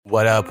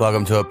What up?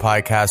 Welcome to a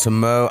podcast with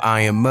Mo.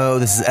 I am Mo.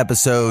 This is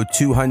episode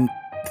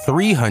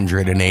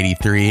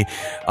 383.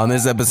 On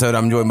this episode,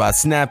 I'm joined by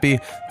Snappy.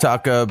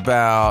 Talk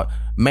about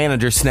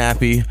Manager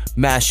Snappy,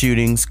 mass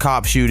shootings,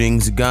 cop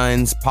shootings,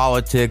 guns,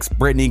 politics,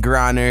 Brittany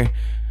Griner,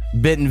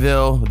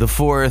 Bentonville, The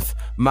Fourth,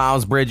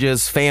 Miles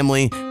Bridges,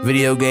 family,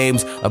 video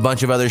games, a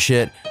bunch of other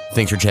shit.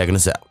 Thanks for checking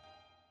us out.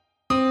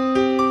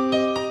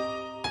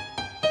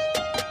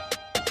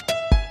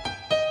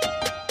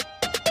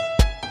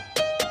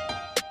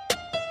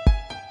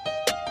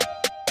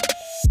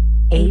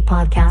 A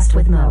podcast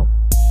with Mo.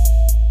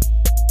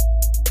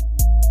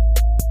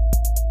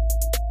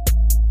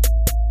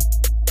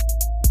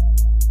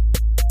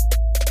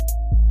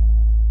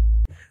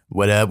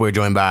 What up? We're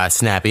joined by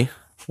Snappy.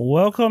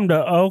 Welcome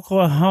to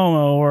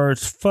Oklahoma, where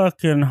it's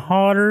fucking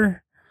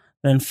hotter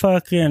than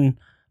fucking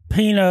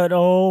peanut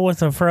oil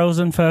with a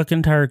frozen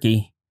fucking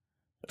turkey.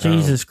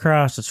 Jesus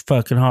Christ, it's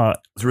fucking hot.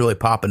 It's really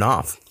popping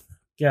off.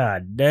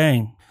 God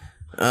dang.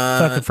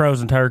 Fucking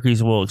frozen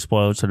turkeys will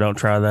explode, so don't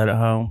try that at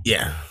home.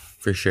 Yeah,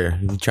 for sure.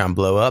 You try and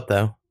blow up,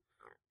 though.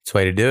 It's the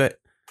way to do it.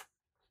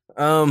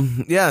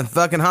 Yeah,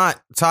 fucking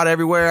hot. It's hot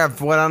everywhere,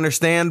 what I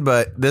understand,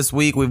 but this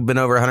week we've been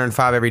over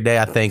 105 every day,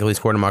 I think, at least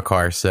according to my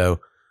car, so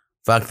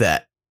fuck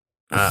that.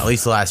 At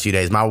least the last few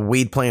days. My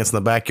weed plants in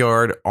the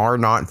backyard are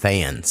not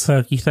fans.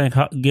 Fuck, you think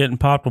getting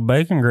popped with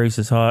bacon grease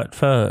is hot?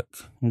 Fuck.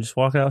 You just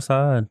walk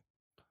outside.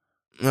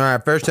 All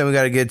right, first thing we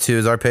got to get to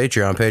is our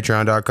Patreon,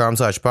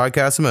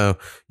 patreon.com/podcastmo.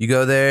 You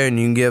go there and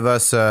you can give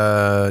us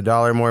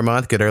 $1 more a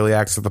month, get early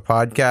access to the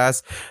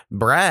podcast.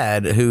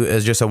 Brad, who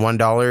is just a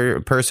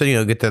 $1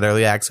 person, get that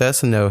early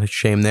access and no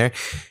shame there.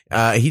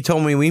 He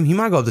told me he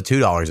might go up to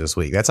 $2 this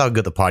week. That's how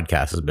good the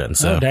podcast has been.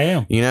 So, oh,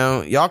 damn.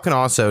 Y'all can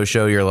also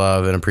show your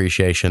love and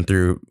appreciation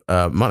through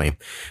money.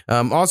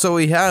 Also,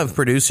 we have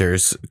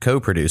producers,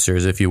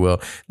 co-producers, if you will.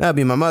 That'd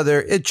be my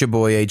mother, it's your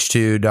boy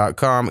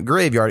H2.com,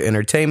 Graveyard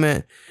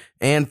Entertainment,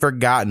 and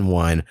Forgotten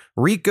One.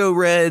 Rico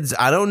Reds,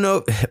 I don't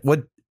know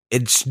what,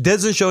 it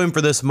doesn't show him for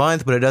this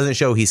month, but it doesn't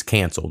show he's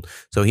canceled.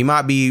 So he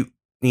might be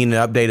needing to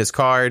update his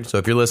card. So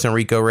if you're listening,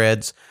 Rico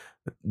Reds,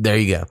 there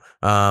you go.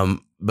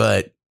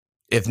 But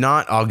if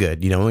not, all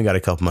good. We only got a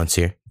couple months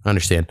here. I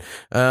understand.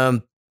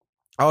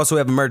 Also, we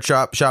have a merch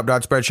shop,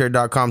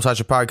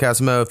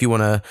 shop.spreadshirt.com/podcastmo if you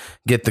want to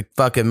get the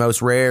fucking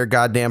most rare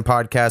goddamn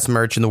podcast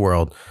merch in the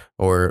world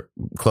or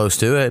close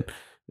to it.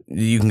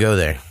 You can go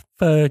there.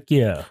 Fuck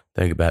yeah.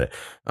 Think about it.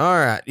 All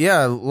right.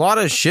 Yeah, a lot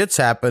of shit's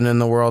happened in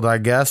the world, I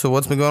guess. So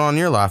what's been going on in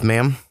your life,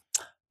 ma'am?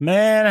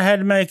 Man, I had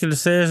to make a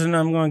decision.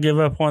 I'm going to give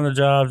up one of the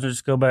jobs and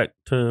just go back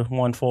to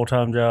one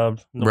full-time job.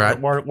 Right.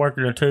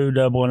 Working at two,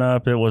 doubling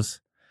up. It was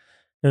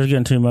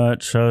getting too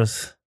much. I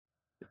was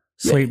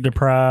sleep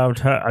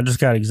deprived. I just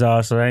got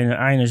exhausted.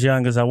 I ain't as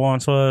young as I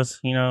once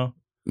was,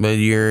 But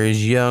you're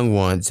as young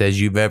once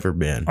as you've ever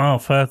been. Oh,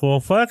 fuck.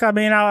 Well, fuck. I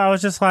mean, I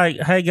was just like,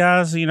 hey,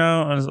 guys,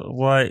 I was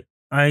like,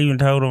 I even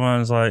told them, I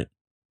was like,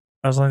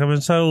 I've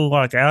been so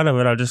out of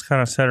it. I just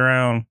kind of sat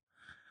around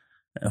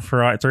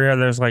for 3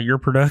 hours. Like, your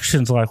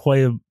production's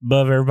way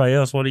above everybody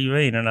else. What do you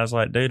mean? And I was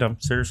like, dude,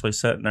 I'm seriously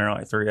sitting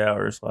there 3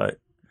 hours.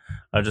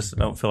 I just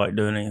don't feel like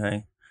doing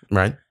anything.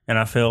 Right. And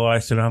I feel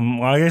like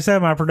I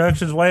said, my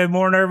production's way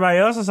more than everybody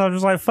else's. So I'm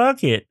just like,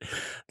 fuck it.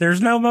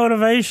 There's no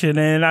motivation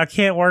and I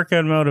can't work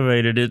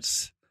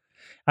unmotivated.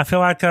 I feel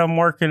like I'm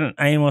working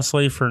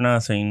aimlessly for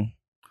nothing.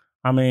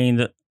 I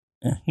mean,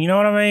 you know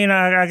what I mean?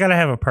 I got to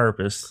have a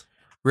purpose.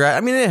 Right.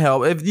 I mean, it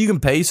helps if you can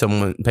pay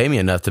me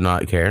enough to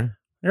not care.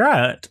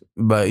 Right.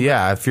 But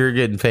yeah, if you're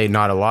getting paid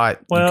not a lot,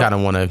 you kind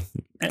of want to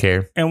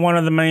care. And one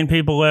of the main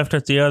people left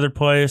at the other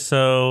place.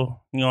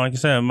 So, like I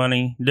said,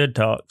 money did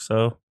talk.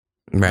 So,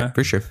 right.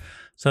 For sure.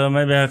 So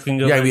maybe I can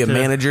go back. You got to be a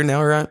manager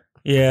now, right?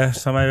 Yeah.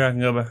 So maybe I can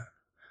go back.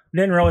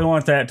 Didn't really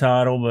want that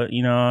title, but,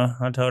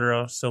 I told her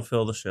I'll still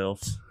fill the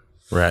shelves.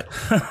 Right.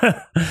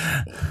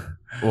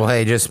 Well,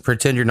 hey, just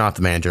pretend you're not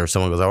the manager. If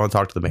someone goes, I want to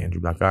talk to the manager.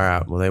 I'm like, all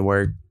right, well, they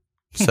work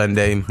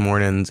Sunday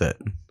mornings at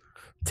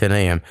 10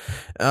 a.m.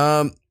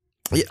 A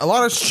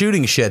lot of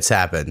shooting shits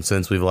happened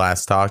since we've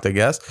last talked, I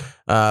guess.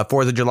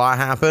 4th of July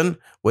happened,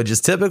 which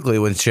is typically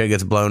when shit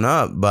gets blown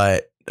up.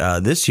 But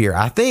this year,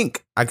 I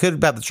think, I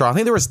could bet the trial. I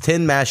think there was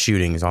 10 mass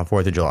shootings on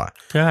 4th of July.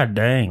 God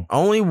dang.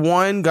 Only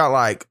one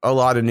got a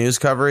lot of news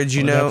coverage,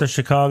 Got the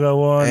Chicago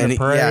one, and the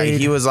parade. Yeah,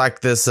 he was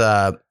this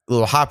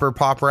little hopper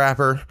pop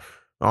rapper.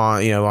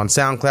 On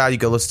SoundCloud, you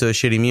could listen to his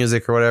shitty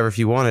music or whatever if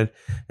you wanted.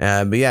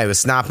 But yeah, he was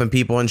snapping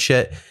people and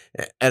shit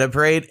at a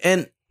parade.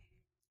 And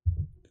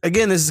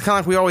again, this is kind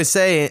of like we always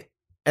say,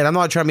 and I'm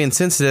not trying to be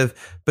insensitive,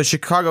 but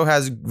Chicago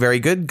has very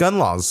good gun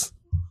laws.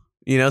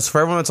 So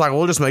for everyone, it's like,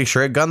 we'll just make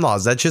sure gun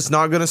laws. That's just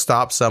not going to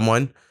stop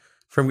someone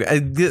from.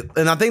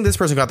 And I think this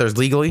person got theirs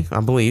legally,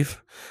 I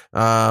believe.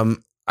 I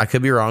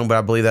could be wrong, but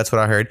I believe that's what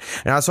I heard.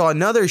 And I saw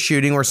another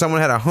shooting where someone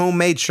had a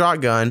homemade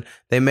shotgun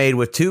they made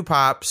with 2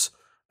 pops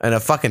and a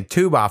fucking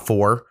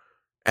 2x4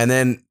 and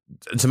then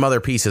some other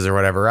pieces or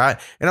whatever, right?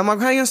 And I'm like,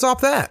 how are you gonna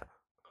stop that?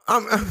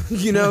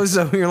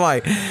 So you're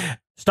like,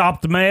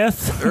 stop the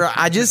meth.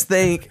 I just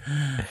think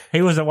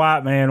he was a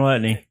white man,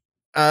 wasn't he?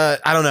 I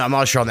don't know. I'm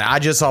not sure on that. I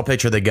just saw a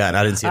picture of the gun.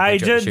 I didn't see a I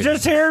picture of the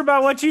just hearing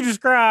about what you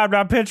described.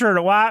 I pictured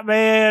a white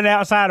man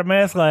outside a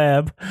meth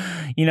lab,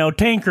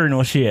 tinkering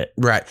with shit.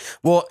 Right.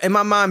 Well, in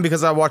my mind,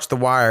 because I watched The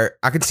Wire,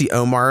 I could see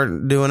Omar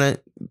doing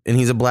it, and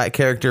he's a black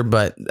character,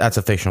 but that's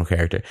a fictional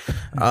character.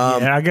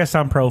 Yeah, I guess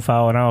I'm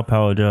profiling. I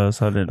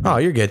apologize. I didn't. Oh,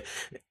 you're good.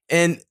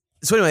 And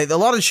so anyway, a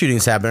lot of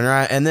shootings happened,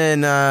 right? And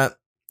then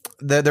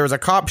there was a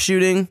cop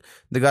shooting.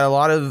 They got a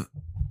lot of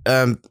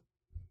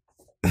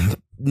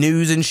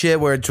news and shit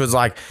where it was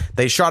like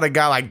they shot a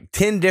guy, like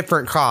 10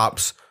 different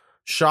cops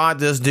shot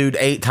this dude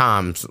 8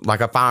 times,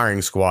 like a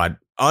firing squad,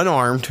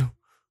 unarmed,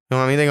 don't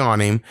have anything on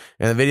him,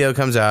 and the video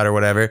comes out or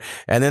whatever,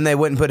 and then they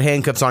wouldn't put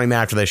handcuffs on him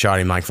after they shot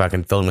him, like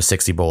fucking filled him with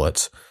 60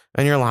 bullets.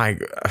 And you're like,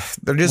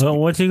 they're just, well,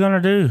 what's he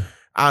gonna do?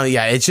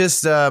 yeah, it's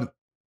just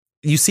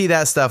you see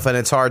that stuff and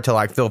it's hard to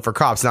like feel for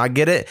cops. Now I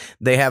get it,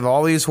 they have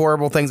all these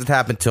horrible things that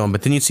happen to them,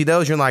 but then you see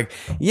those, you're like,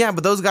 yeah,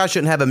 but those guys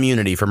shouldn't have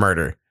immunity for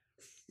murder.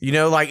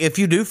 Like if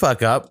you do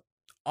fuck up,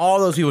 all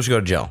those people should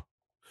go to jail.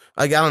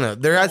 Like, I don't know.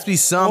 There has to be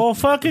some. Well,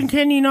 fucking,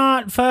 can you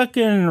not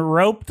fucking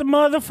rope the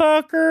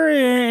motherfucker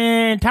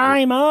and tie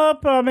him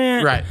up? I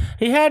mean, right.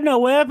 He had no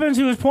weapons.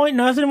 He was pointing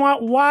nothing.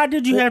 Why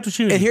did you have to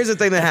shoot him? And here's the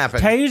thing that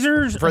happened.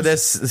 Tasers? For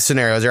this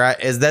scenario, right,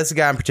 is that's the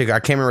guy in particular. I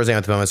can't remember his name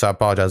at the moment, so I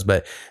apologize.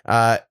 But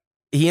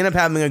he ended up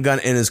having a gun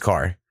in his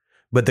car.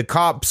 But the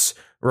cops'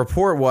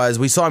 report was,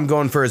 we saw him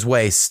going for his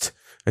waist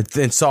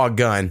and saw a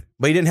gun,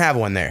 but he didn't have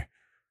one there.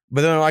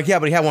 But then they're like, yeah,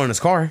 but he had one in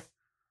his car. And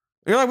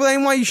you're like, well, that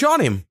ain't why you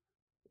shot him.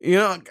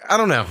 I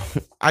don't know.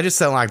 I just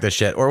don't like this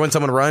shit. Or when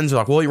someone runs, you're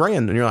like, well, he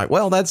ran. And you're like,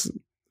 well, that's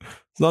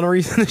not a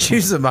reason to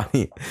shoot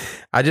somebody.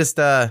 I just,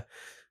 I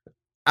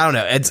don't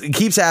know. It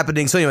keeps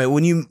happening. So anyway,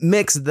 when you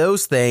mix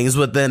those things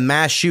with the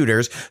mass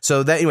shooters,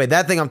 so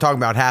that thing I'm talking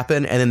about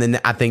happened. And then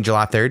I think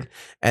July 3rd.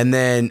 And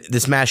then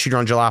this mass shooter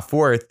on July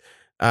 4th,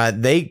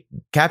 they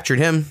captured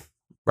him,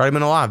 brought him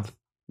in alive.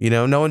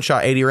 No one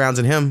shot 80 rounds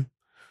in him.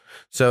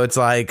 So it's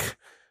like,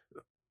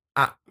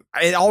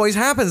 it always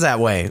happens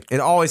that way. It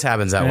always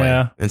happens that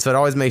way. And so it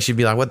always makes you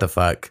be like, what the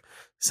fuck?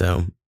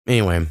 So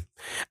anyway,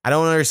 I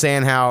don't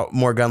understand how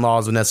more gun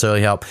laws would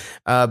necessarily help.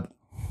 I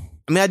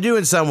do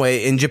in some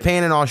way. In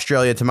Japan and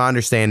Australia, to my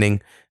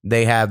understanding,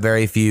 they have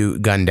very few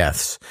gun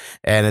deaths.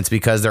 And it's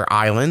because they're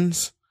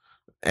islands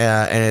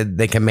and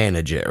they can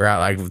manage it, right?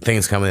 Like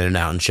things come in and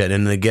out and shit.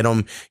 And to get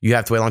them, you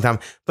have to wait a long time.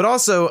 But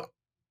also,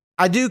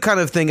 I do kind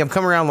of think I've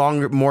come around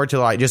more to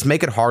like just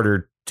make it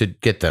harder to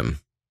get them.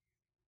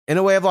 In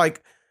a way of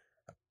like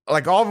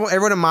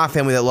everyone in my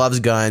family that loves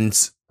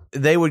guns,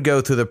 they would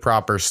go through the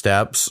proper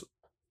steps.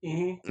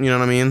 Mm-hmm. You know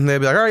what I mean? They'd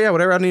be like, oh yeah,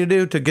 whatever I need to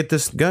do to get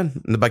this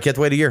gun. And you have to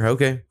wait a year.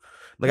 Okay.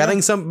 I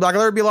think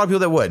there'd be a lot of people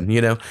that would,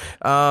 and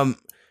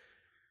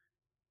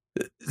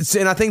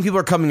I think people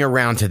are coming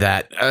around to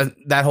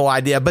that whole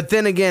idea. But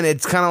then again,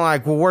 it's kind of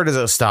like, well, where does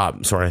it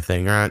stop sort of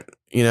thing, right?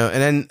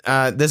 And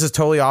then this is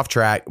totally off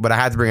track, but I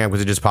had to bring it up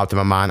because it just popped in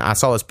my mind. I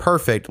saw this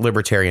perfect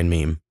libertarian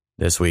meme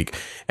this week,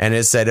 and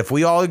it said, if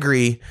we all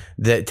agree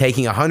that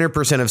taking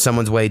 100% of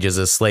someone's wages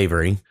is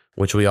slavery,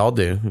 which we all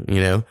do,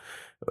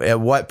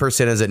 at what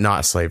percent is it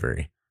not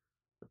slavery?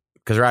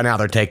 Because right now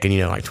they're taking,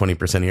 like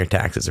 20% of your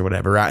taxes or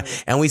whatever,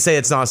 right? And we say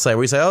it's not slavery.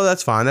 We say, oh,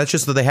 that's fine. That's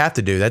just what they have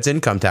to do. That's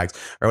income tax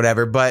or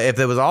whatever. But if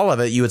it was all of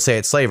it, you would say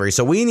it's slavery.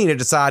 So we need to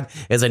decide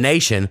as a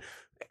nation,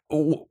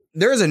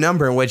 there is a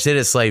number in which it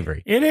is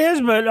slavery. It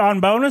is, but on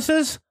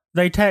bonuses,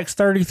 they tax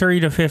 33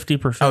 to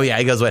 50%. Oh, yeah.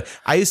 It goes away.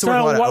 I used to work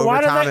a lot of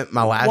overtime at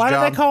my last job. Why do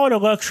they call it a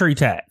luxury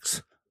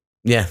tax?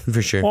 Yeah,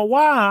 for sure. Well,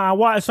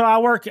 why? So I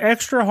work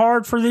extra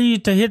hard for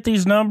to hit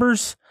these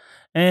numbers,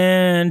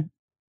 and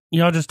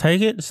y'all just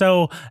take it.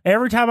 So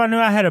every time I knew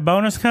I had a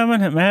bonus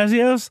coming at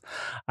Mazio's,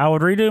 I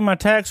would redo my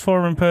tax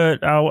form and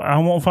put, I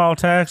won't file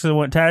taxes. I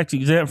went tax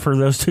exempt for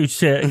those 2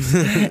 checks,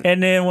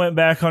 and then went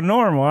back on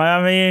normal.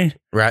 I mean,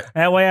 right.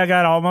 That way I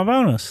got all my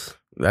bonus.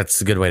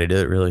 That's a good way to do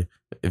it, really,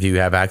 if you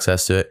have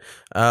access to it.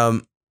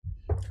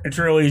 It's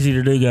real easy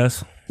to do,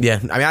 guys. Yeah,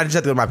 I just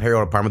have to go to my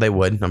payroll department. They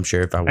would, I'm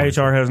sure, if I wanted.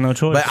 HR has no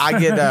choice. But I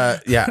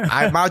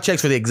get, my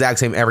checks are the exact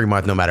same every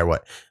month, no matter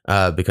what,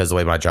 because of the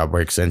way my job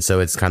works. And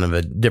so it's kind of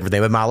a different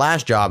thing. But my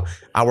last job,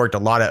 I worked a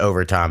lot of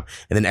overtime.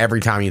 And then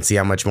every time you'd see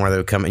how much more they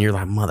would come, and you're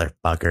like,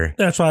 motherfucker.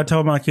 That's why I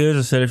told my kids,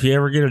 I said, if you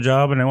ever get a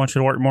job and they want you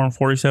to work more than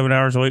 47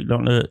 hours a week,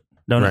 don't do it.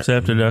 Don't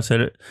accept it. I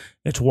said,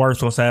 it's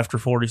worthless after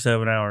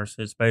 47 hours.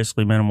 It's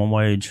basically minimum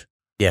wage.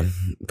 Yeah,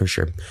 for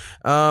sure.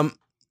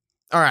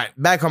 All right,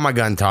 back on my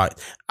gun talk.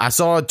 I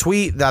saw a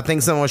tweet that I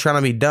think someone was trying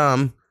to be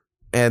dumb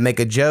and make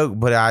a joke,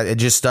 but it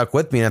just stuck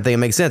with me, and I think it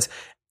makes sense.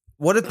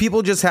 What if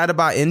people just had to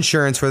buy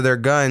insurance for their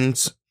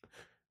guns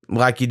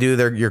like you do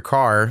your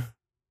car?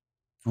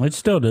 We'd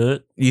still do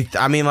it.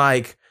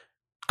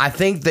 I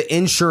think the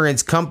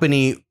insurance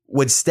company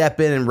would step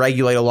in and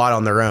regulate a lot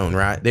on their own,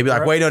 right? They'd be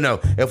like, wait, no.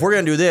 If we're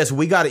going to do this,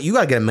 you got to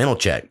get a mental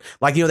check.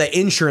 Like, the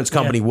insurance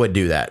company would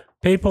do that.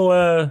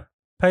 People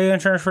pay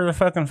insurance for the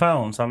fucking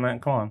phones. I mean,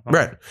 come on.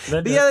 Right.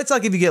 But yeah, it's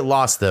like if you get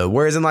lost though.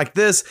 Whereas in like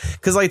this,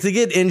 because like to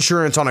get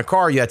insurance on a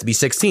car, you have to be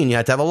 16. You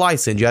have to have a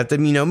license. You have to,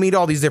 meet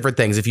all these different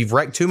things. If you've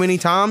wrecked too many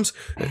times,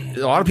 a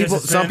lot of people,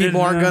 some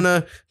people aren't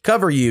gonna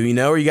cover you,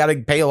 or you got to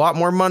pay a lot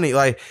more money.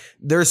 Like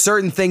there's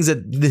certain things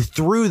that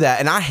through that,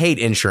 and I hate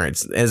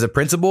insurance as a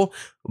principle,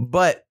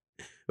 but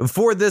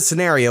for this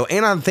scenario,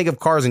 and I think of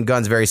cars and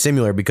guns very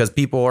similar because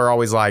people are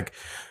always like,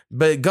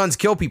 but guns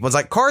kill people. It's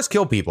like cars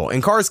kill people,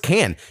 and cars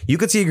can. You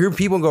could see a group of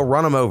people and go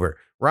run them over,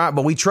 right?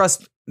 But we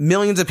trust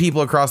millions of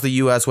people across the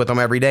U.S. with them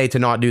every day to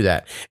not do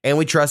that. And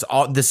we trust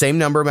the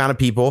same amount of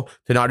people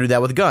to not do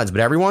that with guns.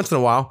 But every once in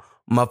a while,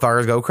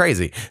 motherfuckers go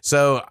crazy.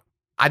 So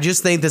I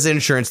just think this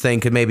insurance thing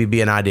could maybe be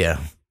an idea.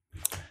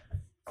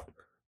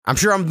 I'm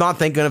sure I'm not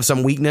thinking of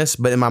some weakness,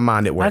 but in my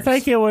mind it works. I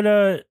think it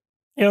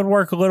would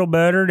work a little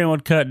better, and it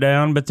would cut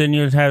down, but then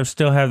you'd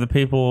still have the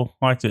people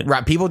like that.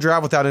 Right. People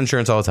drive without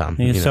insurance all the time.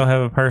 You still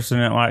have a person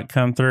that like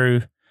come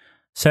through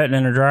sitting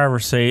in the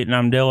driver's seat, and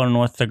I'm dealing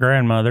with the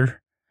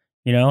grandmother,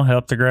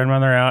 help the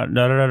grandmother out,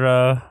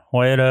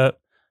 weigh it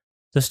up.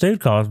 This dude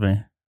calls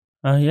me.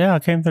 Yeah, I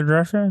came through the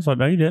driver's seat. I was like,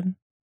 no, you didn't.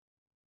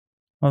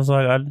 I was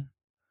like,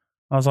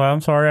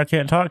 I'm sorry, I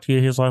can't talk to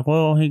you. He was like,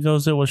 well, he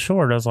goes, it was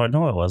short. I was like,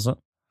 no, it wasn't.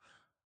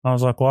 I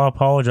was like, well, I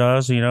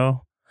apologize,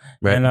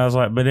 Right. And I was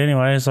like, but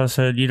anyways, I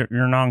said, you're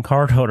a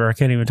non-card holder. I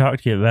can't even talk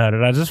to you about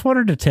it. I just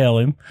wanted to tell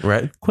him,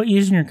 right? Quit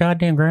using your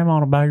goddamn grandma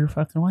to buy your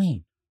fucking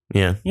weed.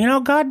 Yeah.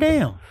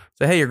 Goddamn.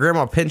 So, hey, your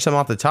grandma pinched them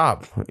off the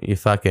top, you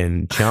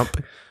fucking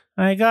chump.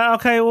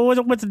 Okay, well,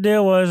 what the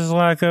deal was is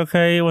like,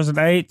 okay, it was an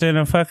 1/8 in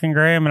a fucking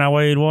gram, and I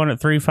weighed one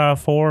at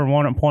 354 and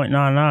one at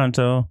 0.99,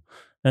 so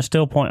that's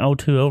still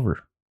 0.02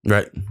 over.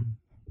 Right.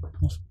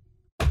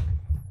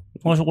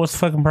 What's the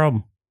fucking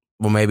problem?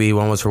 Well, maybe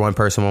one was for one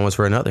person, one was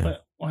for another.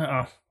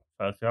 Well,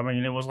 fuck. I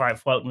mean, it was like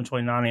floating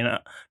between 0.99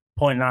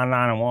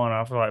 and 1.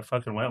 I feel like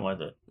fucking went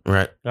with it.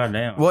 Right.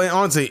 Goddamn. Well,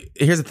 honestly,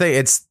 here's the thing.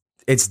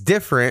 It's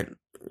different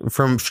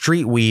from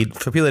street weed.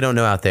 For people that don't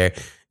know out there,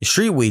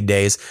 street weed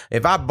days,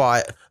 if I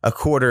bought a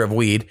quarter of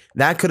weed,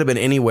 that could have been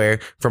anywhere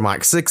from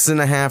like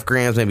 6.5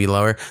 grams, maybe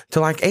lower, to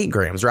like 8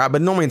 grams, right?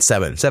 But normally it's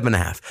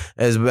 7.5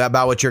 is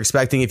about what you're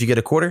expecting if you get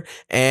a quarter.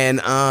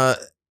 And,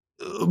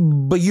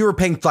 but you were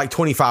paying like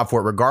 25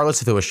 for it,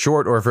 regardless if it was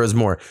short or if it was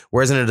more.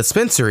 Whereas in a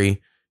dispensary,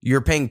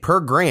 you're paying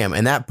per gram,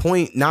 and that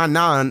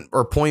 0.99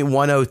 or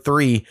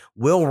 0.103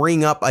 will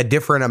ring up a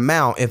different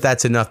amount if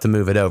that's enough to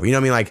move it over. You know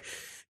what I mean? Like,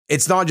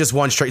 it's not just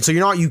one straight. So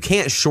you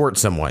can't short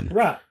someone.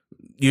 Right.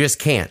 You just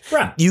can't.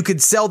 Right. You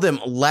could sell them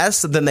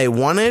less than they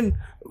wanted,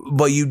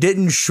 but you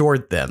didn't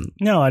short them.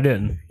 No, I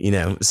didn't.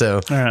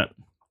 So all right.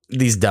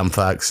 These dumb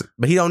fucks.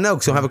 But he don't know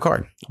because he don't have a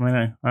card. I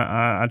mean,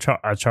 I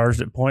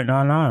charged it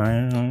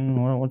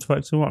 0.99. What the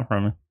fuck do you want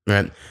from me?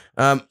 Right.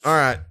 All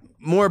right.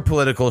 More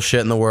political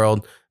shit in the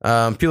world.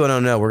 People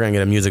don't know we're going to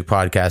get a music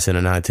podcast in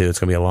tonight, too. It's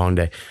going to be a long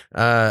day.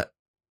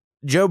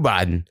 Joe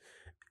Biden.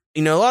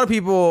 A lot of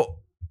people,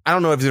 I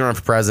don't know if he's going to run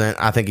for president.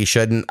 I think he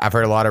shouldn't. I've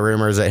heard a lot of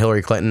rumors that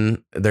Hillary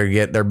Clinton,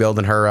 they're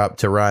building her up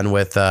to run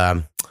with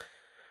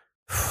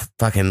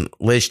fucking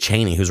Liz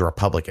Cheney, who's a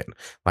Republican.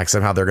 Like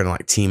somehow they're going to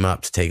like team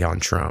up to take on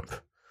Trump.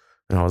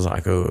 And I was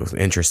like, oh,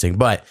 interesting.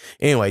 But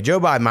anyway, Joe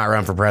Biden might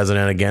run for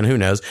president again. Who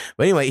knows?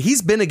 But anyway,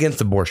 he's been against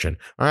abortion.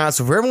 All right.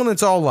 So for everyone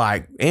that's all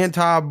like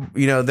anti,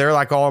 they're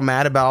like all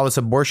mad about all this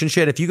abortion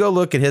shit. If you go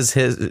look at his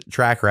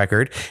track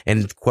record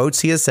and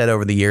quotes he has said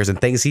over the years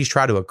and things he's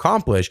tried to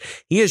accomplish,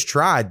 he has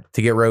tried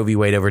to get Roe v.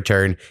 Wade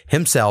overturned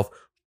himself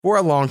for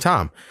a long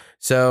time.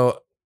 So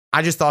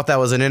I just thought that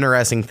was an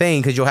interesting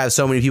thing because you'll have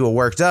so many people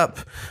worked up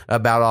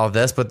about all of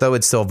this, but they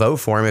would still vote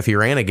for him if he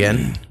ran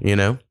again,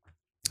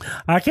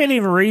 I can't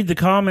even read the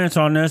comments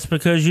on this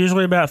because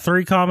usually about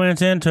 3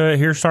 comments into it,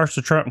 here starts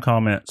the Trump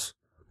comments.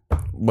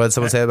 What did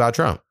someone say about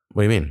Trump?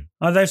 What do you mean?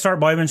 They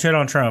start blaming shit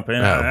on Trump.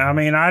 And I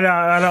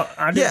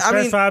didn't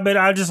specify, but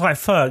I just like,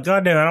 fuck,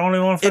 goddamn, I don't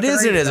even want to fucking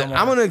It isn't.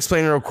 I'm going to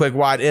explain real quick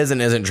why it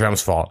isn't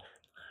Trump's fault.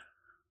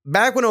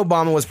 Back when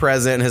Obama was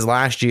president, his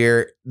last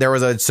year, there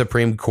was a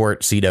Supreme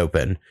Court seat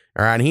open.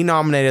 All right. And he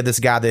nominated this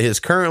guy that is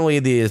currently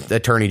the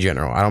attorney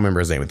general. I don't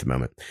remember his name at the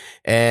moment.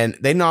 And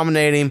they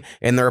nominate him,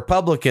 and the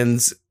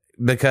Republicans,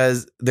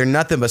 because they're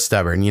nothing but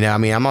stubborn.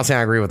 I'm not saying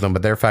I agree with them,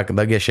 but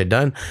they'll get shit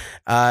done.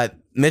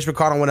 Mitch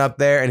McConnell went up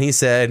there and he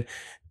said,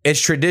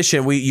 it's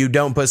tradition. You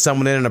don't put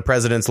someone in a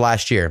president's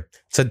last year.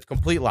 It's a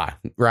complete lie,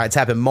 right? It's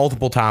happened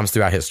multiple times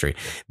throughout history.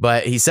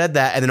 But he said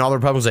that, and then all the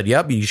Republicans said,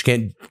 yep, you just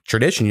can't,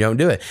 tradition, you don't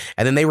do it.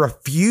 And then they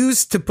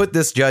refused to put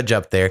this judge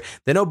up there.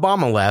 Then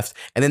Obama left,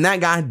 and then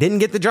that guy didn't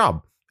get the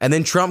job. And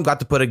then Trump got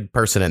to put a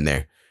person in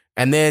there.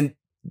 And then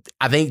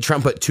I think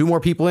Trump put 2 more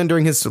people in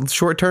during his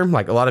short term.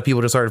 Like a lot of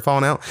people just started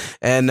falling out.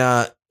 And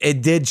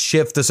it did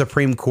shift the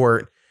Supreme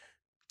Court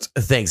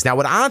thinks. Now,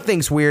 what I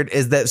think's weird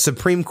is that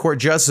Supreme Court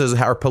justices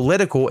are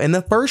political in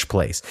the first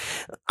place.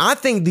 I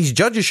think these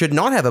judges should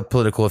not have a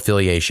political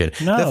affiliation.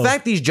 No. The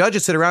fact these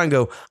judges sit around and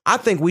go, I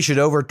think we should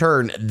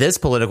overturn this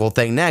political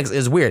thing next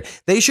is weird.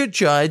 They should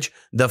judge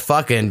the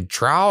fucking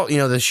trial,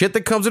 the shit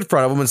that comes in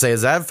front of them and say,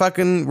 is that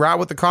fucking right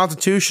with the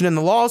Constitution and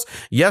the laws?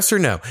 Yes or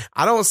no?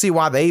 I don't see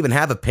why they even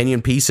have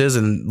opinion pieces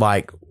and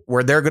like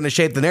where they're going to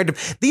shape the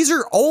narrative. These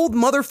are old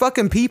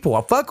motherfucking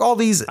people. Fuck all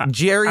these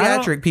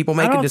geriatric people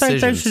making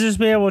decisions. I don't think they should just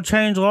be able to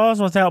change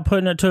laws without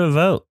putting it to a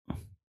vote.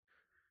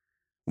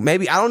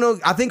 Maybe, I don't know.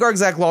 I think our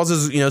exact laws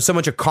is, so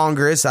much of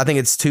Congress. I think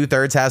it's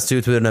 2/3 has to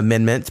do an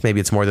amendment.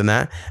 Maybe it's more than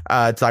that.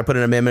 To like put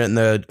an amendment in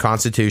the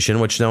Constitution,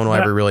 which no one will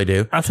ever really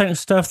do. I think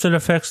stuff that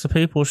affects the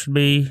people should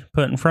be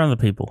put in front of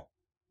the people.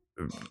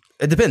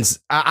 It depends.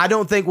 I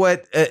don't think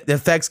what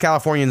affects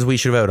Californians we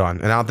should vote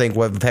on. And I don't think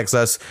what affects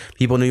us,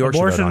 people in New York, should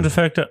vote on. Abortion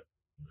affect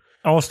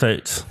all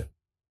states.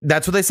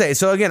 That's what they say.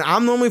 So again,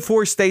 I'm normally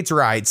for states'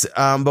 rights.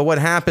 But what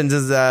happens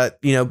is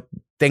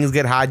things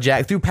get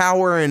hijacked through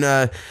power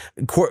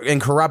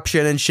and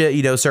corruption and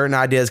shit. Certain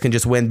ideas can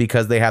just win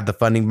because they have the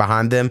funding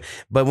behind them.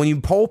 But when you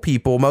poll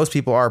people, most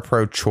people are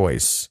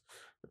pro-choice.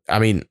 I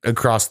mean,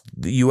 across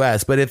the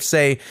U.S. But if,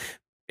 say,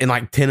 in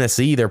like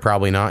Tennessee, they're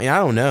probably not. I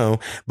don't know.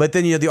 But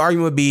then, the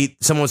argument would be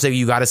someone would say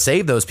you got to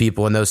save those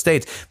people in those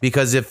states,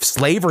 because if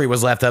slavery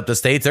was left up to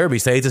states, there would be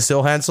states that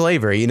still had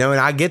slavery, and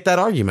I get that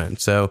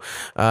argument. So,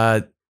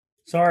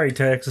 sorry,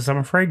 Texas. I'm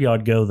afraid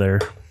y'all'd go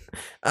there.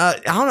 I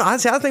don't know.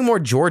 I think more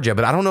Georgia,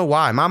 but I don't know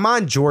why. In my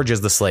mind,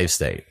 Georgia's the slave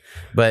state,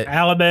 but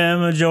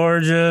Alabama,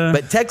 Georgia.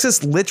 But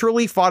Texas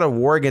literally fought a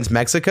war against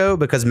Mexico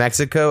because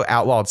Mexico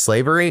outlawed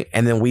slavery,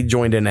 and then we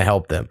joined in to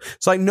help them.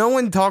 So like no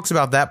one talks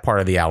about that part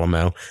of the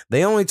Alamo.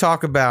 They only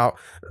talk about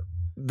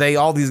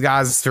all these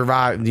guys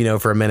survived,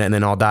 for a minute and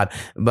then all died.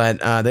 But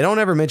they don't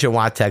ever mention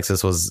why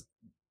Texas was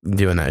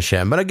doing that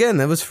shit. But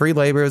again, it was free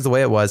labor, is the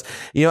way it was.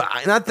 And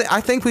I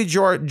think we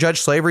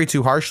judge slavery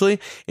too harshly,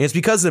 and it's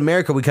because in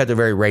America we kept it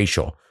very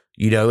racial.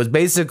 It was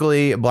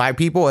basically black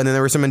people, and then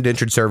there were some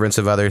indentured servants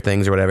of other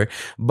things or whatever.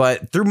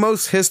 But through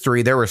most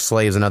history, there were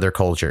slaves in other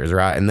cultures,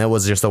 right? And that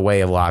was just a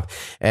way of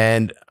life.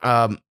 And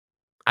I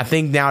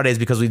think nowadays,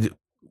 because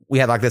we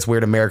had like this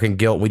weird American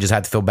guilt, we just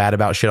had to feel bad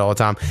about shit all the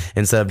time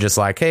instead of just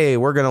like, hey,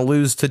 we're gonna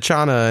lose to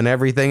China and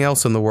everything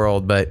else in the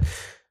world. But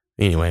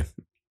anyway,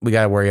 we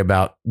got to worry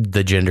about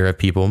the gender of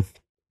people,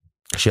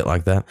 shit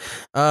like that.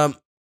 All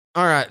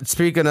right.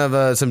 Speaking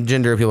of some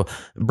gender of people,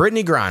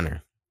 Brittany Griner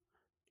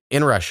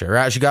in Russia,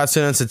 right? She got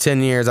sentenced to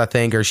 10 years, I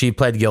think, or she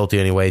pled guilty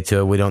anyway to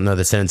it. We don't know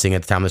the sentencing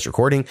at the time of this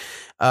recording.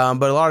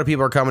 But a lot of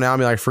people are coming out and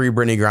be like, free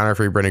Brittany Griner,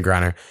 free Brittany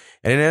Griner.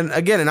 And then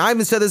again, and I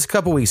even said this a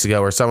couple weeks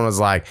ago where someone was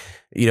like,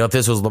 if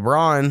this was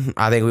LeBron,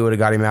 I think we would have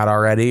got him out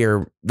already,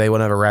 or they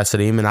wouldn't have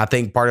arrested him. And I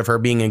think part of her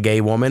being a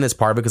gay woman is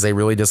part because they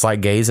really dislike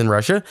gays in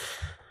Russia.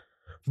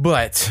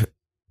 But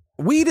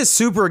weed is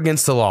super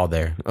against the law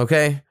there,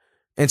 okay?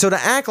 And so to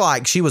act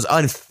like she was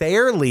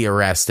unfairly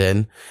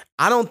arrested,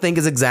 I don't think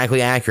is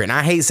exactly accurate. And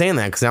I hate saying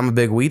that because I'm a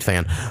big weed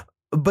fan.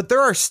 But there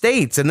are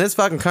states in this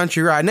fucking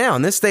country right now,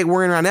 in this state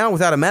we're in right now,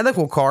 without a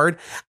medical card,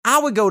 I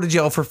would go to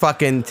jail for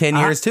fucking 10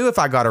 years too if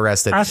I got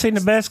arrested. I seen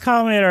the best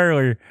comment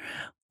earlier.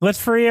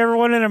 Let's free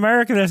everyone in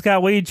America that's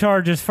got weed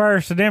charges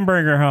first and then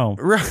bring her home.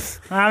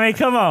 I mean,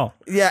 come on.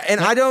 Yeah,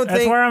 and I don't think...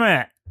 That's where I'm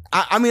at.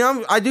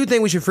 I do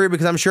think we should free her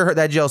because I'm sure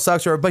that jail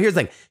sucks for her. But here's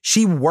the thing.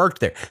 She worked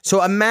there.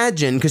 So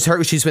imagine,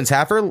 because she spends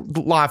half her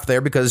life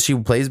there because she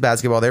plays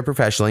basketball there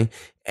professionally.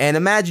 And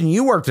imagine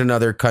you worked in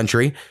another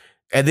country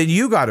and then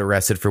you got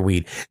arrested for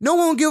weed. No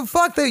one would give a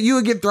fuck that you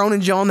would get thrown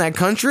in jail in that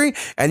country.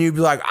 And you'd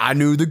be like, I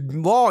knew the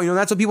law.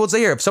 That's what people would say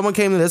here. If someone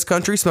came to this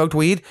country, smoked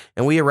weed,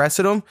 and we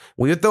arrested them,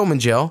 we would throw them in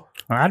jail.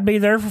 I'd be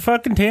there for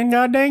fucking 10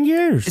 goddamn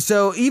years.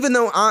 So even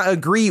though I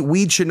agree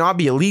weed should not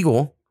be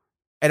illegal,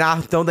 and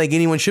I don't think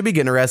anyone should be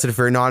getting arrested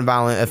for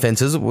nonviolent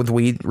offenses with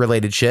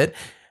weed-related shit,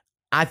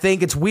 I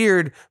think it's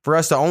weird for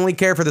us to only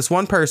care for this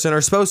one person,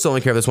 or supposed to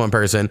only care for this one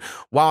person,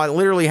 while it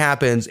literally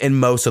happens in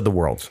most of the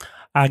world.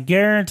 I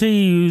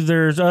guarantee you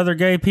there's other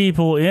gay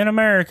people in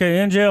America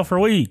in jail for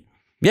weed.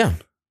 Yeah.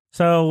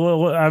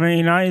 So, I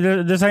mean,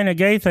 this ain't a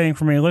gay thing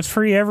for me. Let's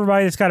free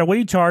everybody that's got a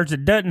weed charge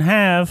that doesn't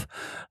have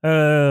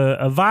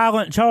a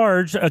violent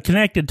charge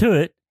connected to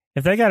it.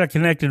 If they got a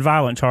connected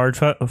violent charge,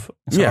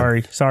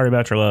 sorry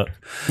about your luck.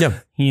 Yeah,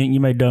 you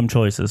made dumb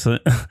choices.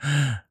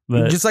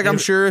 But just like I'm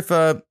sure if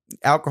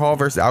alcohol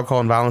versus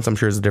alcohol and violence, I'm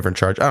sure is a different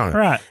charge. I don't know.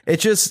 Right.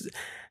 It's just,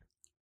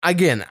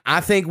 again,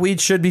 I think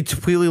weed should be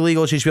completely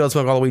legal. She should be able to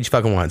smoke all the weed she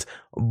fucking wants.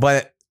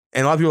 But,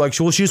 and a lot of people are like,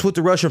 well, she just went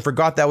to Russia and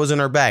forgot that was in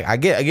her bag. I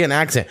get, again,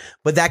 accent.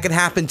 But that could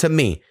happen to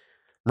me.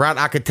 Right,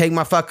 I could take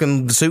my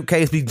fucking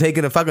suitcase, be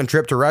taking a fucking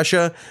trip to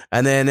Russia,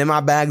 and then in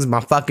my bag's my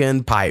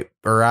fucking pipe,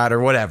 or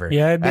whatever.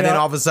 Yeah, and then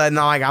all of a sudden,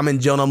 I'm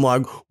in jail, and I'm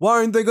like, why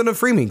aren't they gonna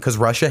free me? Because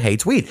Russia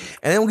hates weed,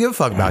 and they don't give a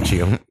fuck about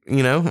you. I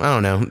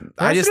don't know.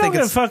 I just think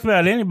don't give a fuck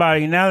about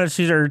anybody now that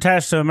she's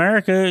attached to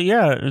America.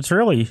 Yeah, it's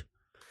really.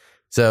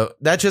 So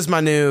that's just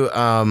my new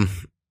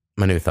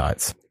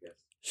thoughts.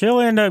 She'll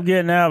end up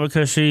getting out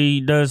because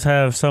she does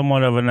have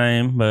somewhat of a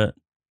name, but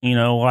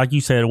like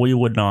you said, we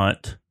would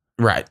not.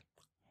 Right.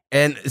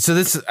 And so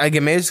this,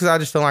 again, maybe it's because I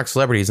just don't like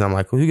celebrities. And I'm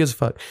like, well, who gives a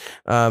fuck?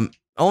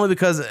 Only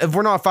because if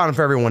we're not fighting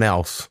for everyone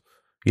else,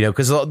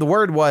 because the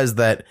word was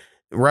that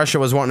Russia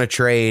was wanting to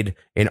trade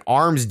an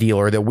arms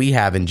dealer that we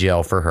have in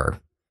jail for her.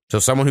 So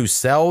someone who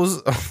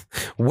sells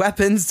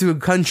weapons to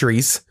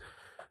countries,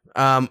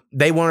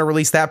 they want to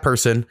release that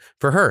person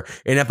for her.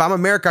 And if I'm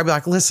America, I'd be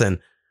like,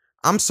 listen,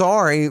 I'm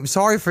sorry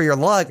for your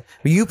luck,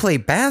 but you play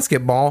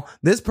basketball.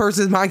 This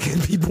person might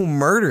get people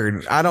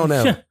murdered. I don't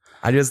know.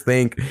 I just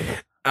think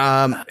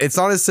it's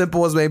not as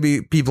simple as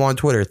maybe people on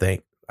Twitter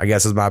think, I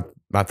guess is my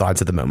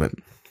thoughts at the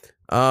moment.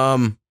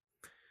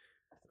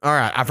 All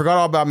right. I forgot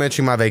all about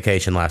mentioning my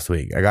vacation last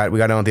week. We got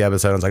done with the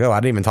episode. I was like, oh, I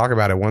didn't even talk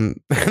about it one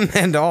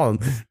and all.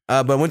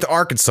 But I went to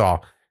Arkansas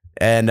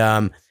and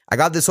I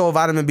got this whole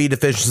vitamin B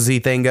deficiency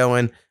thing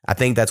going. I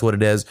think that's what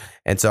it is.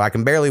 And so I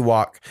can barely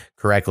walk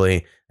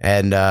correctly.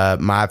 And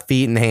my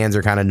feet and hands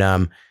are kind of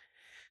numb.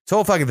 It's a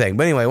whole fucking thing.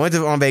 But anyway, went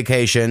on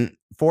vacation,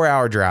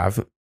 4-hour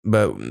drive,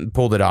 but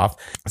pulled it off.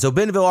 So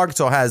Bentonville,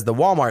 Arkansas has the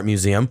Walmart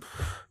Museum.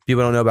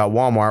 People don't know about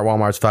Walmart.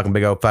 Walmart's a fucking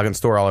big old fucking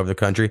store all over the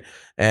country.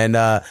 And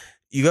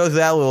you go through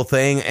that little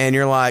thing and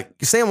you're like,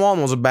 Sam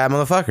Walton was a bad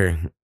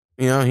motherfucker.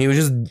 He was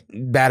just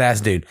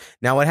badass dude.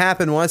 Now what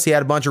happened was he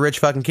had a bunch of rich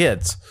fucking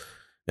kids.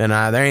 And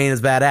they ain't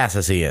as badass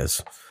as he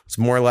is. It's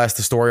more or less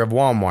the story of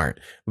Walmart.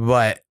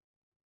 But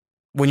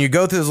when you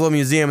go through this little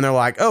museum and they're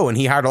like, oh, and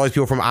he hired all these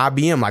people from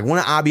IBM, like one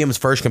of IBM's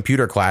first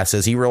computer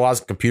classes, he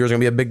realized computers are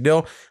going to be a big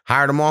deal,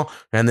 hired them all,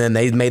 and then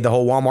they made the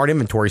whole Walmart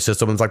inventory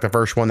system. It's like the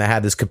first one that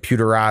had this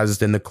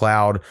computerized in the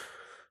cloud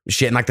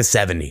shit in like the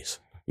 70s,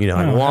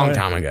 like a long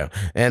time ago.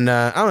 And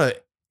I don't know,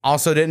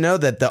 also didn't know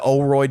that the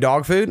Old Roy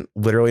dog food,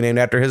 literally named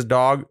after his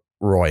dog,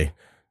 Roy.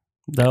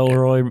 The Old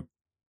Roy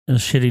is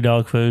shitty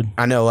dog food.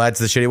 I know, that's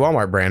the shitty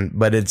Walmart brand,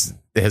 but it's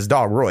his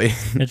dog, Roy.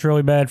 It's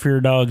really bad for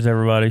your dogs,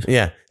 everybody.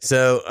 Yeah.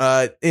 So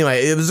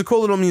anyway, it was a cool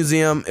little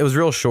museum. It was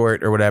real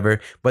short or whatever.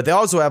 But they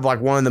also have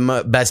like one of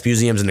the best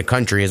museums in the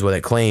country is what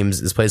it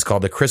claims. This place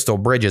called the Crystal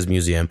Bridges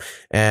Museum.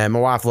 And my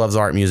wife loves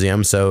art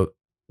museums. So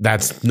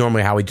that's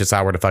normally how we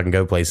decide where to fucking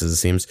go places, it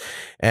seems.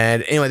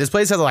 And anyway, this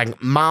place has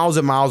like miles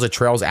and miles of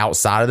trails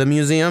outside of the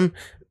museum.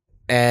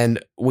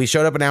 And we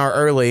showed up an hour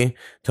early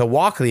to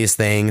walk these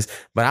things,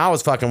 but I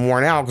was fucking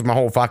worn out because my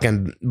whole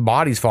fucking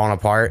body's falling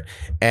apart.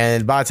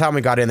 And by the time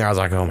we got in there, I was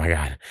like, oh my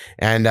God.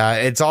 And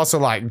it's also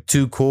like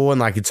too cool and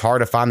like it's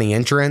hard to find the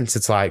entrance.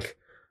 It's like,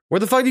 where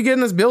the fuck do you get in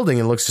this building?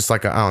 It looks just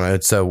like, I don't know,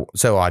 it's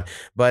so odd.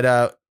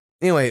 But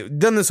anyway,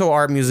 done this whole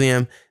art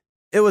museum.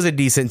 It was a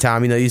decent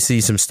time. You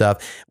see some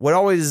stuff. What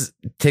always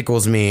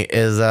tickles me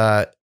is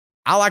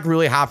I like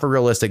really hyper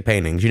realistic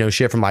paintings,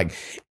 shit from like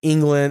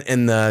England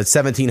in the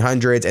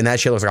 1700s. And that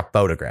shit looks like a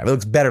photograph. It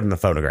looks better than the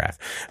photograph.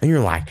 And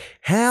you're like,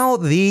 how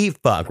the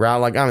fuck, right?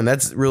 Like,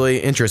 that's really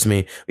interests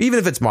me, even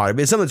if it's modern,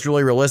 but it's something that's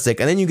really realistic.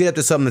 And then you get up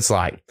to something that's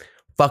like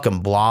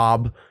fucking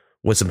blob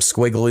with some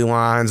squiggly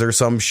lines or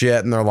some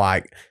shit. And they're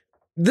like,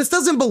 this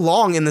doesn't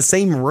belong in the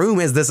same room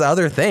as this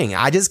other thing.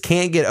 I just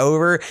can't get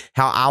over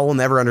how I will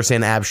never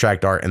understand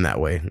abstract art in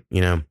that way,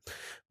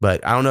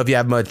 But I don't know if you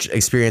have much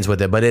experience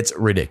with it, but it's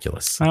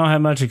ridiculous. I don't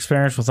have much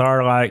experience with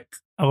art. Like,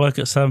 I look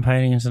at some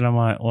paintings and I'm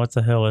like, what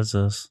the hell is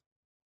this?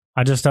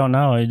 I just don't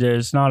know.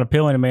 It's not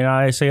appealing to me. And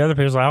I see other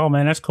people like, oh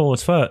man, that's cool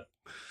as fuck.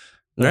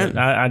 Right.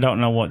 I don't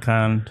know what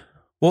kind.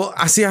 Well,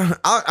 I see.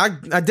 I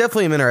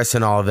definitely am interested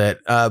in all of it.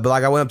 But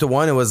like I went up to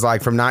one, it was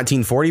like from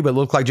 1940, but it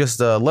looked like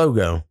just a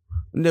logo.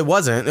 It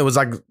wasn't. It was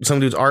like some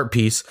dude's art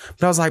piece.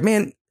 But I was like,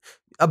 man,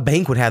 a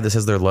bank would have this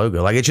as their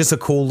logo. Like it's just a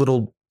cool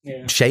little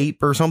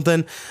shape or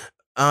something.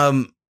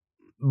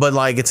 But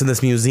like it's in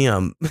this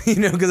museum,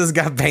 because this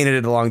got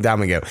painted a long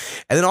time ago.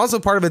 And then also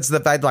part of it's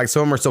the fact like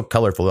some of them are so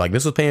colorful. Like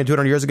this was painted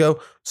 200 years ago,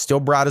 still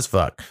bright as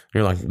fuck. And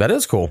you're like, that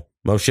is cool.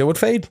 Most shit would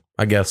fade,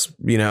 I guess.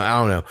 I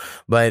don't know.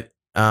 But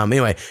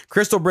anyway,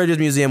 Crystal Bridges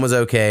Museum was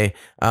okay.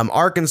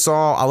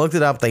 Arkansas, I looked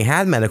it up. They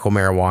had medical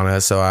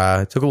marijuana, so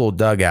I took a little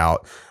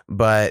dugout.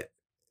 But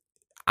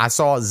I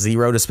saw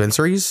 0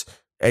 dispensaries.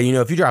 And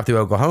if you drive through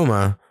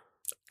Oklahoma,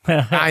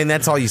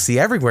 that's all you see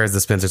everywhere is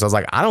dispensaries. So I was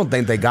like, I don't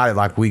think they got it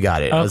like we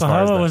got it.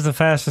 Oklahoma was the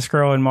fastest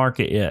growing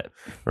market yet.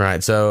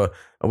 Right. So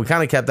we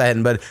kind of kept that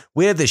hidden. But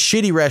we had this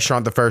shitty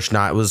restaurant the first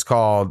night. It was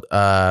called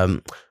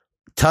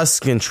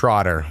Tuscan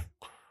Trotter.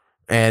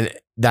 And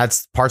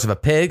that's parts of a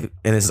pig.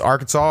 And this is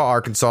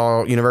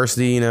Arkansas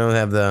University, they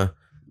have the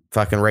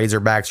fucking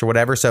Razorbacks or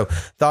whatever. So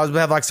thought we'd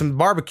have like some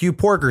barbecue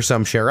pork or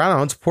some shit. I don't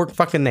know. It's pork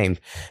fucking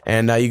named.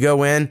 And you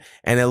go in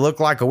and it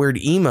looked like a weird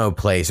emo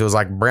place. It was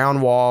like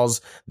brown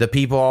walls. The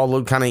people all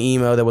looked kind of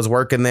emo that was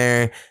working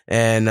there.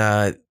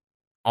 And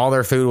all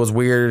their food was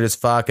weird as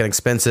fuck and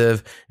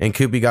expensive. And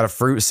Koopy got a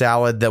fruit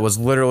salad that was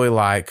literally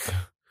like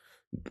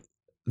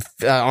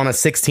on a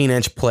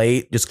 16-inch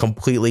plate, just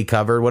completely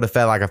covered. Would have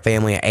felt like a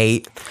family of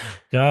 8.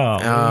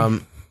 Oh.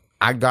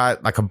 I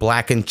got like a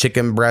blackened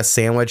chicken breast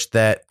sandwich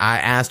that I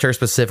asked her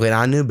specifically, and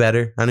I knew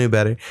better.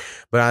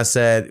 But I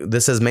said,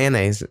 this is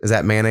mayonnaise. Is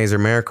that mayonnaise or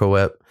Miracle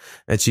Whip?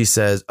 And she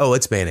says, oh,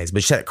 it's mayonnaise.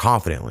 But she said it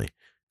confidently.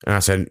 And I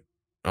said,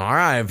 all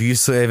right, if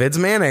it's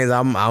mayonnaise,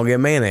 I'll get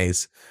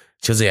mayonnaise.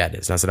 She goes, yeah, it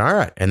is. And I said, all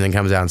right. And then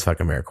comes out and it's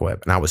fucking Miracle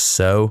Whip. And I was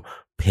so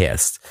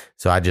pissed.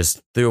 So I just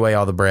threw away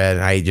all the bread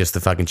and I ate just the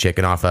fucking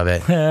chicken off of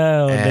it.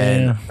 Oh,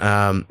 and,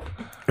 damn.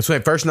 So my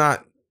first night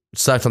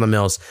sucked on the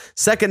meals.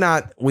 Second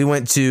night, we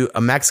went to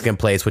a Mexican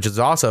place, which is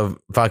also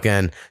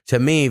fucking, to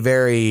me,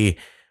 very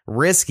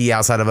risky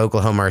outside of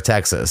Oklahoma or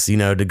Texas, you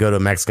know, to go to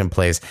a Mexican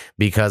place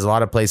because a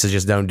lot of places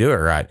just don't do it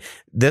right.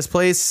 This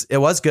place, it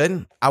was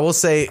good. I will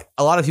say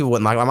a lot of people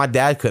wouldn't like it. My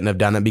dad couldn't have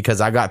done it because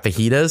I got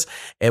fajitas.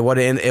 And what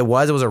it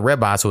was a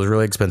ribeye, so it was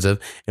really expensive.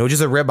 It was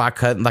just a ribeye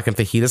cut like in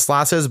fajita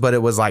slices, but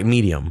it was like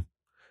medium.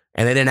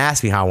 And they didn't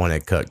ask me how I wanted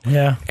it cooked.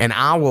 Yeah. And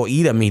I will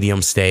eat a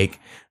medium steak.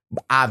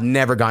 I've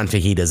never gotten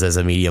fajitas as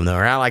a medium though,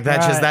 right? Like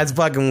that's Right. that's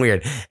fucking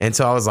weird. And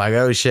so I was like,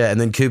 oh shit. And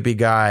then Koopy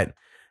got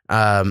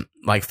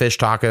like fish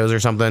tacos or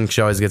something.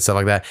 She always gets stuff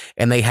like that.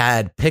 And they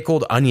had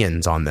pickled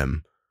onions on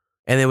them.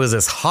 And it was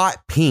this hot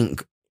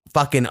pink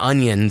fucking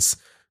onions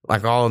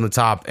like all on the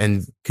top.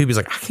 And Koopy's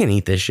like, I can't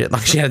eat this shit.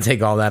 Like she had to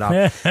take all that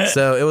off.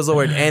 So it was a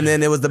little weird. And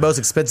then it was the most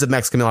expensive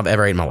Mexican meal I've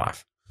ever ate in my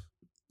life.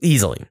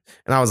 Easily.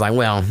 And I was like,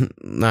 well,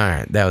 all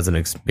right, that was an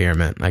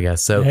experiment, I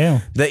guess. So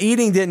Damn. the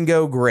eating didn't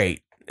go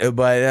great,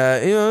 but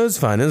it was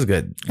fun. It was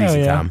good.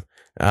 Decent time.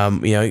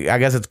 I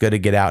guess it's good to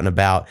get out and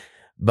about.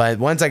 But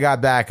once I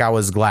got back, I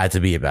was glad to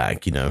be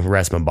back,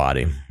 rest my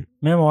body.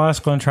 Me and my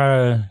wife's going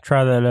to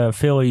try that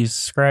Philly's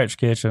Scratch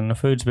Kitchen. The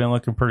food's been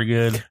looking pretty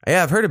good.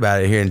 Yeah, I've heard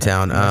about it here in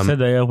town. I said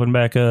they opened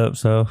back up,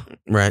 so.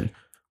 Right.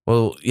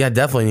 Well, yeah,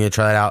 definitely need to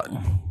try that out.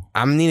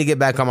 I need to get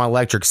back on my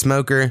electric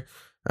smoker.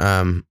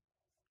 I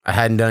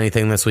hadn't done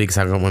anything this week,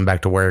 so I went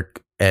back to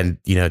work, and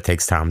it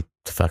takes time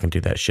to fucking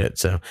do that shit.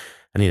 So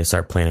I need to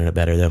start planning it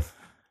better, though.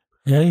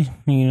 Yeah,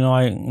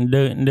 like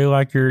do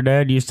like your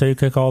dad used to,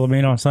 cook all the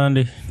meat on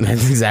Sunday.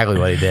 That's exactly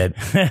what he did.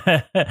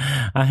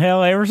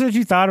 Hell, ever since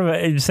you thought of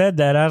it and said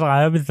that,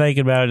 I've been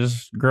thinking about it,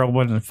 just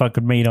grilling the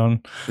fucking meat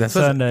on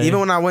Sunday. Even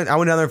when I went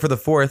down there for the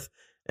 4th,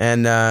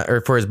 and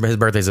or for his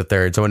birthday's the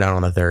 3rd, so I went down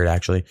on the 3rd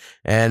actually,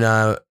 and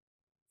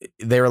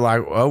they were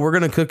like, "Oh, we're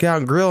gonna cook out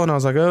and grill," and I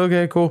was like, "Oh,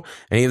 okay, cool."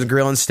 And he was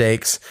grilling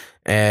steaks,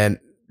 and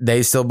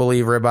they still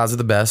believe ribeyes are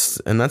the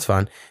best, and that's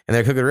fine. And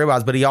they're cooking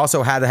ribeyes, but he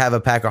also had to have a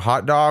pack of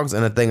hot dogs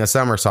and a thing of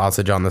summer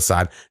sausage on the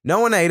side. No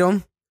one ate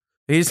them.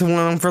 He just wanted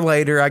them for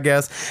later, I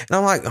guess. And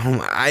I'm like,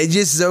 it's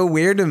just so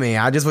weird to me.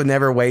 I just would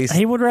never waste.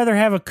 He would rather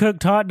have a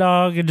cooked hot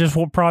dog and just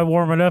probably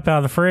warm it up out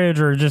of the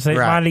fridge, or just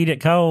might eat it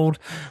cold.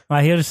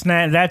 Like he'll just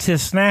snack. That's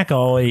his snack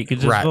all week.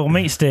 Just little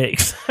meat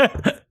sticks.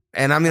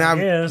 And I mean,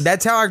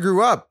 that's how I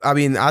grew up. I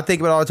mean, I think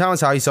about it all the time.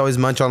 It's how I used to always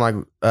munch on like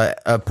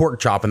a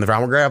pork chop in the front.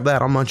 I'm gonna grab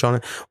that. I'll munch on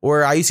it.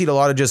 Or I used to eat a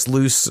lot of just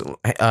loose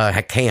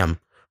ham.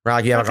 Right,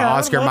 like you have like an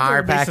Oscar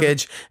Mayer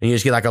package, and you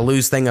just get like a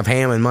loose thing of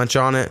ham and munch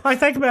on it. I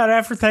think about it,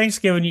 after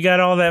Thanksgiving, you got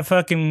all that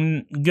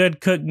fucking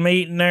good cooked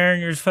meat in there,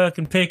 and you're just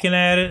fucking picking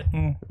at it.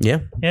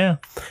 Yeah.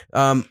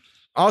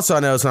 Also, I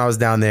noticed when I was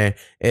down there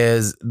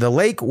is the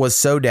lake was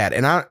so dead,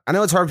 and I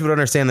know it's hard for people to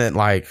understand that,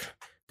 like,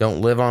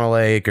 don't live on a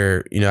lake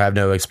or, have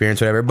no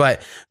experience or whatever.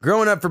 But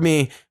growing up for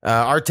me,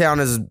 our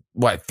town is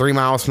 3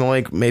 miles from the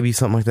lake, maybe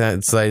something like that.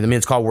 It's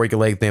it's called Warika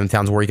Lake. The name of the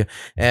town's Warika.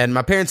 And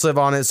my parents live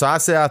on it. So I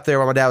sat out there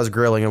while my dad was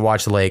grilling and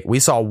watched the lake. We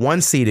saw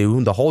one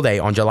sea-doo the whole day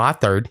on July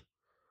 3rd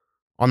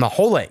on the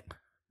whole lake.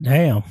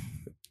 Damn.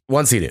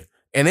 One sea-doo.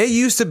 And it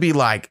used to be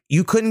like,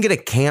 you couldn't get a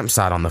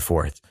campsite on the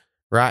 4th.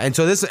 Right. And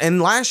so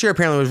last year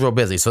apparently was real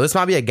busy. So this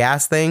might be a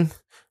gas thing.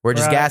 Where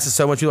just gas is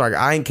so much. People are like,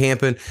 I ain't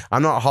camping.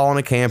 I'm not hauling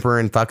a camper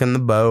and fucking the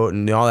boat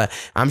and all that.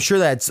 I'm sure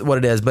that's what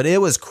it is. But it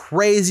was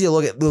crazy to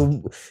look at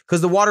because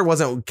the water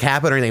wasn't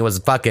capping or anything. It was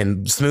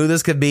fucking smooth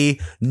as could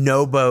be.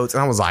 No boats.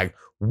 And I was like,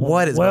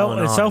 what is going on?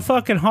 Well, it's so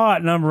fucking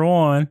hot, number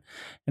one.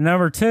 And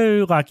number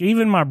two, like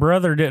even my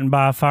brother didn't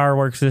buy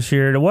fireworks this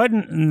year. It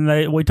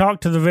wasn't. We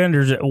talked to the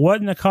vendors. It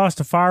wasn't the cost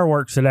of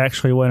fireworks that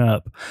actually went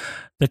up.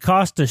 The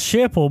cost to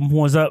ship them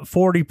was up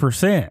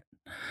 40%.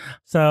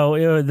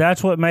 So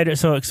that's what made it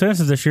so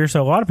expensive this year.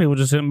 So a lot of people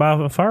just didn't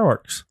buy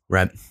fireworks.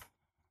 Right.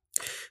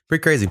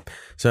 Pretty crazy.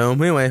 So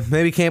anyway,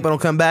 maybe camping will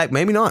come back.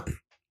 Maybe not.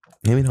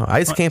 Maybe not. I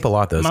used to camp a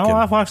lot though. My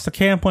wife likes to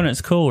camp when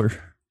it's cooler.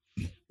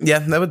 Yeah,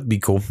 that would be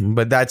cool.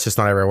 But that's just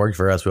not ever worked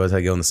for us. We always had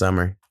to go in the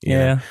summer.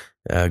 Yeah.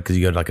 Because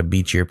you go to like a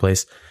beachier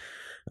place.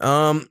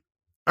 All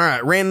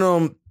right.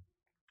 Random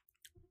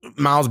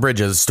Miles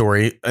Bridges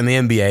story in the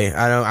NBA.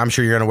 I'm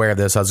sure you're unaware of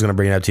this. I was going to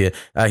bring it up to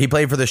you. He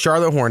played for the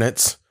Charlotte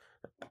Hornets.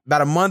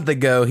 About a month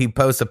ago, he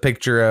posted a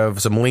picture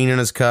of some lean in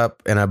his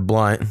cup and a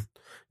blunt.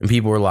 And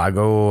people were like,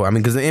 oh, I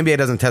mean, because the NBA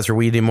doesn't test for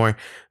weed anymore,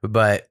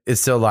 but it's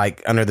still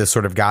like under this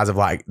sort of guise of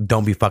like,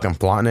 don't be fucking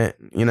flaunting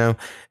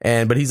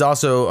it, but he's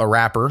also a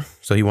rapper.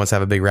 So he wants to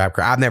have a big rap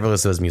career. I've never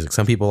listened to his music.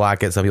 Some people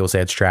like it. Some people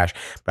say it's trash,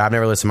 but I've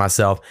never listened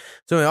myself.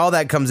 So all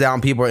that comes out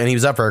and he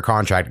was up for a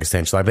contract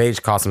extension. Like they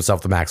just cost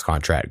himself the max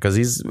contract because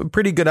he's a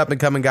pretty good up and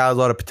coming guy with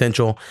a lot of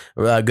potential,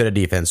 good at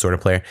defense sort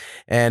of player.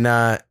 And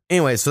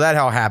anyway, so that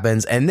all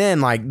happens. And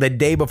then like the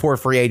day before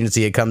free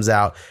agency, it comes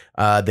out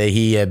that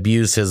he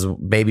abused his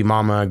baby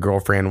mama,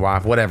 girlfriend,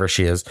 wife, whatever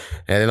she is.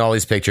 And then all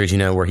these pictures,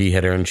 where he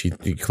hit her and she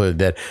clearly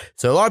dead.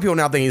 So a lot of people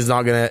now think he's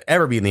not going to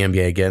ever be in the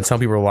NBA again. Some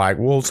people are like,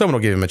 well, someone will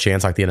give him a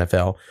chance like the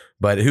NFL,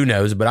 but who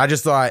knows? But I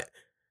just thought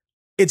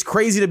it's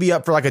crazy to be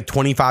up for like a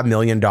 $25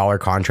 million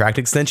contract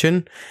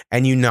extension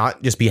and you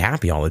not just be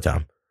happy all the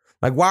time.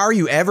 Like, why are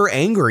you ever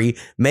angry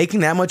making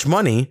that much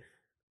money?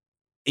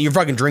 You're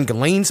fucking drinking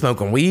lean,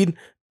 smoking weed.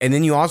 And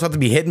then you also have to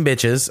be hitting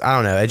bitches. I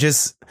don't know. It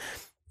just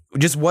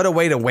what a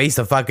way to waste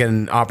a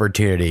fucking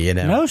opportunity,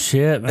 No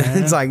shit,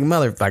 man. It's like,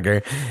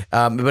 motherfucker.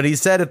 But he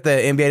said if the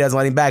NBA doesn't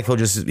let him back,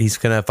 he's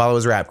going to follow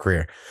his rap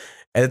career.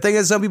 And the thing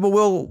is, some people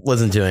will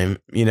listen to him,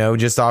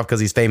 just off because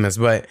he's famous.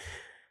 But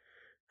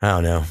I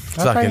don't know. It's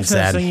fucking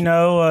sad.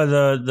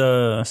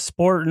 The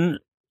sport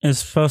is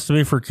supposed to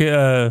be for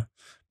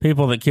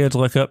people that kids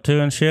look up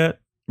to and shit.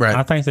 Right.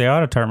 I think they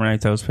ought to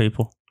terminate those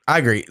people. I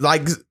agree.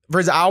 Like,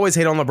 I always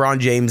hate on LeBron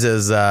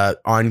James's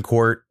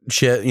on-court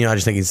shit. I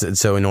just think it's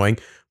so annoying.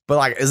 But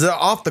like, is it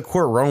off the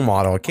court role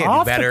model? It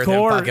can't be better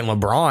than fucking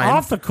LeBron.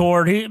 Off the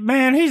court,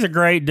 he's a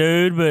great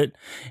dude, but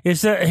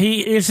it's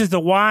just the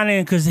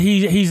whining because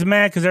he's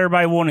mad because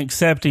everybody won't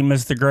accept him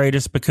as the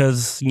greatest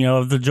because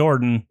of the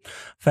Jordan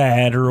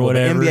fad or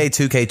whatever. The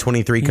NBA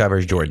 2K23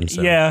 covers Jordan.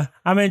 So. Yeah,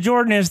 I mean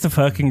Jordan is the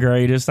fucking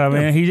greatest. I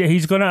mean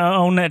he's gonna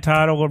own that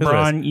title.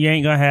 LeBron, you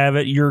ain't gonna have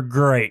it. You're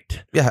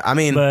great. Yeah, I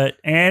mean,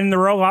 and the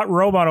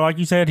role model, like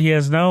you said, he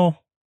has no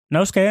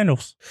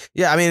scandals.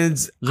 Yeah, I mean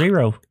it's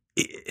zero.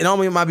 It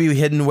only might be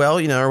hidden well,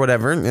 or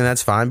whatever, and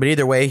that's fine. But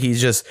either way, he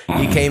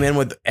came in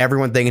with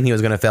everyone thinking he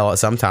was going to fail at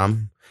some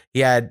time.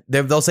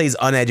 They'll say he's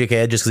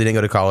uneducated just because he didn't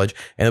go to college,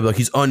 and they'll be like,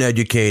 he's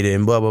uneducated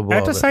and blah, blah, blah.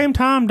 At the same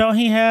time, don't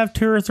he have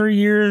 2 or 3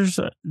 years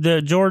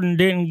that Jordan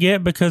didn't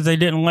get because they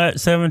didn't let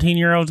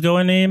 17-year-olds go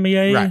in the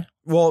NBA? Right.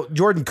 Well,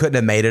 Jordan couldn't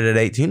have made it at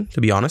 18,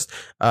 to be honest.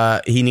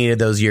 He needed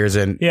those years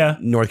in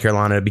North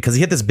Carolina because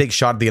he hit this big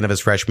shot at the end of his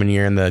freshman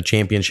year in the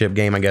championship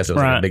game. I guess it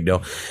was like a big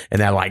deal.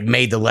 And that like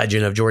made the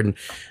legend of Jordan.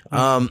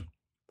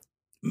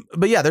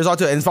 But yeah, there's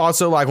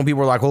also like when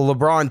people are like, well,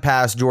 LeBron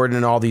passed Jordan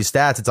and all these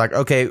stats. It's like,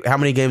 okay, how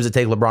many games did it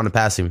take LeBron to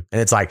pass him?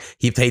 And it's like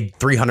he played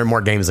 300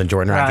 more games than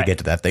Jordan to get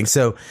to that thing.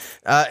 So,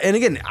 and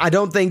again, I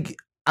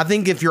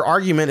think if your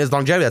argument is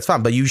longevity, that's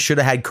fine, but you should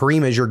have had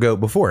Kareem as your GOAT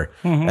before.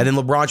 Mm-hmm. And then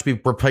LeBron should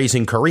be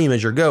replacing Kareem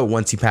as your GOAT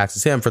once he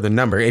passes him for the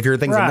number, if your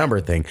thing's a number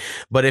thing.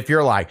 But if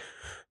you're like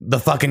the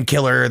fucking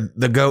killer,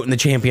 the GOAT in the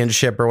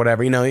championship or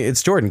whatever,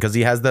 it's Jordan because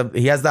he has that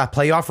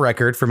playoff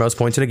record for most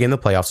points in a game in the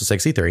playoffs of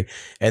 63.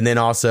 And then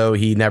also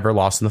he never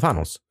lost in the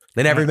finals.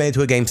 They never made it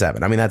to a game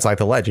 7. I mean, that's like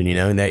the legend,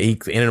 and that he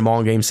ended them all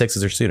in game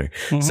 6s or sooner.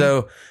 Mm-hmm.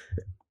 So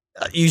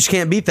you just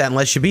can't beat that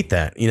unless you beat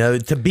that.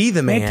 To be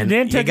the man,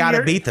 you got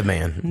to beat the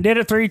man. Did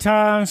it 3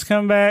 times,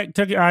 come back,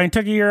 took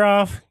a year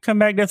off, come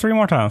back, did 3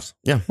 more times.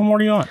 Yeah. What more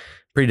do you want?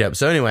 Pretty dope.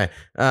 So anyway,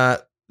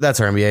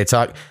 that's our NBA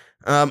talk.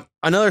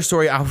 Another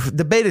story, I've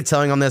debated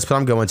telling on this, but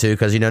I'm going to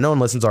because, no one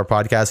listens to our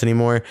podcast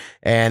anymore.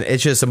 And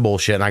it's just some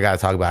bullshit. And I got to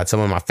talk about it. Some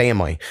of my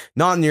family,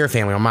 not in your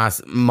family, on my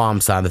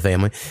mom's side of the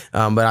family.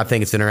 But I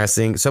think it's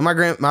interesting. So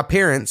my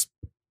parents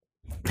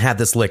had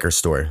this liquor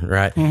store,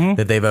 right? Mm-hmm.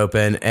 That they've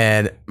opened.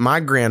 And my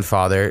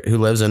grandfather, who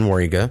lives in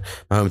Warriga,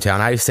 my hometown,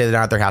 I used to stay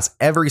down at their house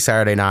every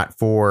Saturday night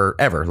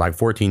forever, like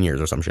 14 years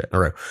or some shit in a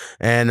row.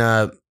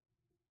 And,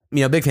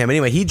 big fan. But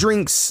anyway, he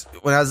drinks,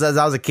 as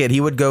I was a kid,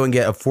 he would go and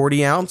get a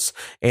 40 ounce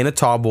and a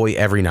tall boy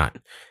every night.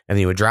 And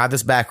he would drive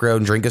this back road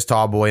and drink his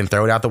tall boy and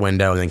throw it out the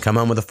window and then come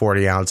home with a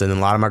 40 ounce. And then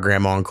a lot of my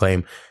grandma and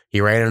claim he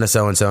ran into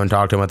so-and-so and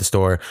talked to him at the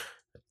store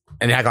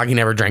and act like he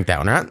never drank that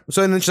one, right?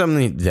 So then something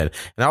he did.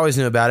 And I always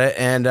knew about it.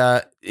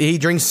 And he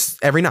drinks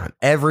every night.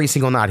 Every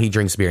single night he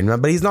drinks beer.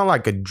 But he's not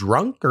like a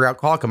drunk or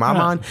alcoholic in my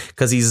mind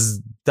because he's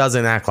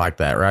doesn't act like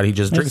that, right? He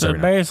just drinks every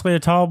night. Basically a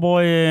tall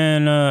boy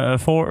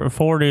and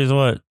 40 is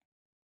what?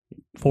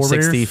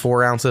 64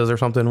 beers? Ounces or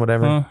something,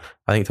 whatever.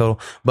 I think total.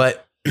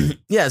 But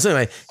yeah, so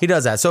anyway, he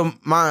does that. So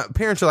my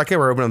parents are like, hey,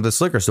 we're opening up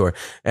this liquor store.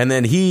 And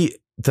then he,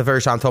 the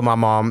first time, told my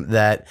mom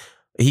that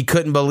he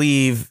couldn't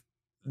believe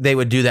they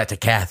would do that to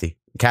Kathy.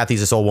 Kathy's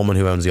this old woman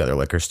who owns the other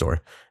liquor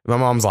store. My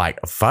mom's like,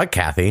 fuck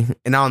Kathy.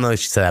 And I don't know if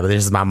she said that, but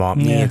this is my mom,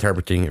 me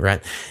interpreting it,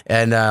 right?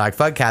 And like,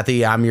 fuck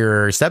Kathy, I'm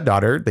your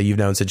stepdaughter that you've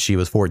known since she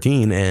was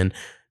 14, and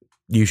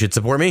you should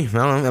support me. I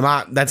don't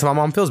know. That's how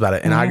my mom feels about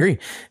it. And I agree.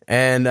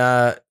 And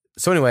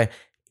so anyway,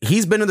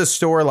 he's been to the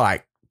store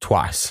like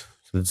twice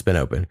since it's been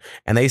open.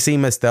 And they see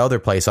him at the other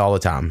place all the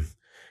time.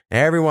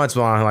 Every once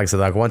in a while, like I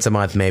said, like once a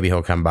month, maybe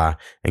he'll come by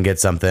and get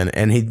something.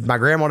 And my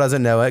grandma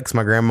doesn't know it because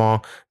my grandma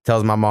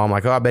tells my mom,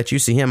 like, oh, I bet you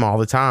see him all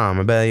the time.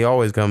 I bet he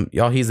always come.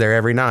 He's there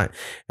every night.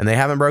 And they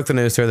haven't broke the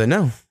news to her that,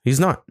 no, he's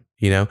not,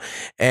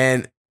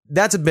 And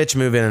that's a bitch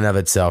move in and of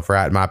itself,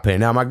 right? In my opinion.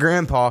 Now, my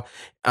grandpa,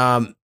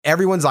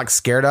 everyone's like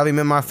scared of him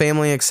in my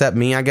family except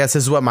me, I guess.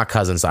 This is what my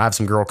cousins, I have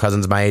some girl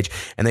cousins my age,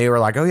 and they were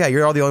like, oh yeah,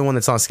 you're all the only one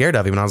that's not scared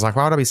of him. And I was like,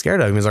 why would I be scared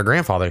of him? He's our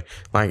grandfather.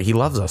 Like, he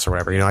loves us or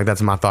whatever, you know, like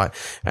that's my thought.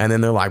 And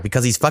then they're like,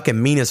 because he's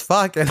fucking mean as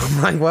fuck. And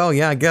I'm like, well,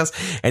 yeah, I guess.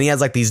 And he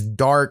has like these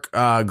dark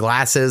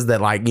glasses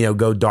that like, you know,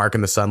 go dark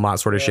in the sunlight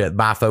sort of shit,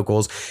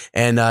 bifocals.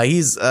 And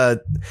he's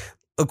a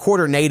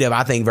quarter native,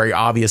 I think, very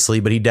obviously,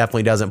 but he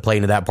definitely doesn't play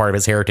into that part of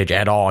his heritage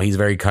at all. He's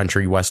very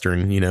country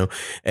western, you know.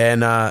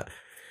 And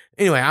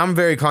anyway, I'm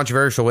very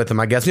controversial with him,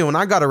 I guess. You know, when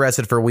I got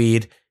arrested for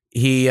weed,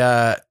 he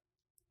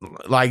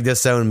like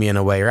disowned me in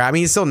a way, right? I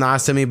mean, he's still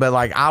nice to me, but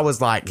like I was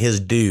like his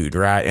dude,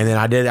 right? And then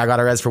I got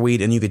arrested for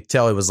weed, and you could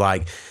tell it was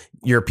like,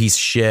 you're a piece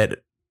of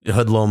shit,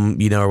 hoodlum,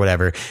 you know, or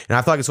whatever. And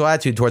I felt like his whole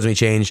attitude towards me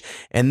changed.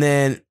 And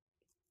then,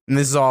 and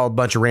this is all a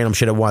bunch of random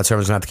shit at once, so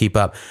everyone's gonna have to keep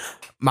up.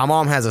 My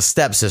mom has a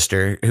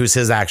stepsister who's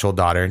his actual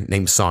daughter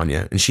named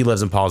Sonia, and she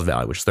lives in Paul's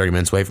Valley, which is 30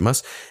 minutes away from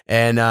us.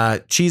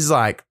 And she's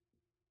like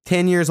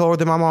 10 years older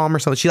than my mom or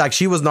something.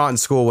 She was not in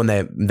school when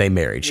they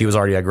married. She was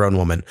already a grown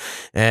woman.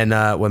 And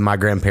when my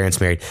grandparents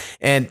married,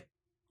 and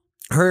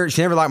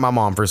she never liked my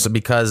mom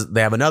because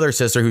they have another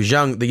sister who's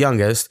the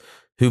youngest,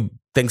 who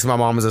thinks my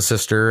mom is a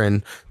sister,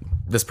 and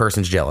this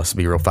person's jealous, to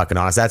be real fucking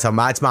honest.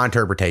 That's my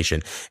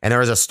interpretation. And there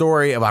was a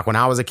story of like when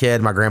I was a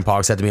kid, my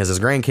grandpa said to me as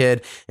his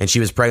grandkid, and she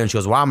was pregnant. She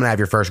goes, well, I'm going to have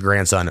your first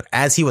grandson,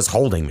 as he was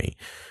holding me.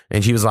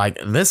 And she was like,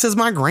 this is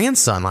my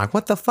grandson. Like,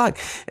 what the fuck?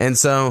 And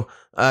so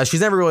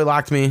she's never really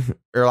liked me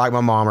or like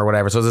my mom or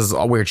whatever. So this is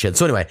all weird shit.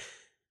 So anyway,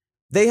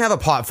 they have a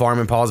pot farm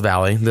in Paul's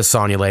Valley, this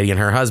Sonia lady and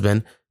her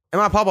husband.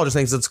 And my papa just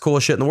thinks it's the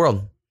coolest shit in the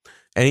world.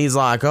 And he's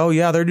like, oh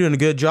yeah, they're doing a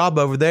good job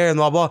over there and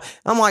blah, blah.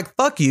 I'm like,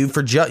 fuck you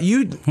for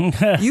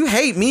you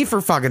hate me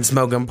for fucking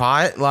smoking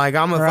pot. Like,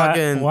 I'm a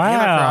fucking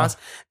Antichrist.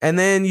 And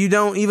then you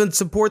don't even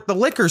support the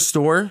liquor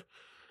store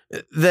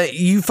that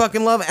you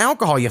fucking love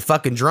alcohol, you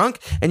fucking drunk.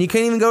 And you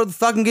can't even go to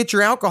fucking get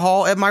your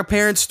alcohol at my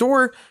parents'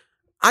 store.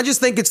 I just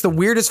think it's the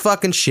weirdest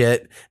fucking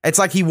shit. It's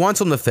like he wants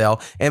them to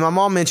fail. And my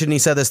mom mentioned, he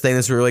said this thing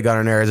that's really got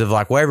our narrative,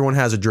 like, well, everyone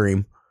has a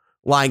dream.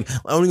 Like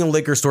owning a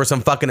liquor store,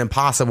 some fucking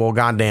impossible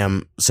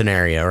goddamn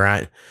scenario,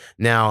 right?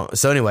 Now,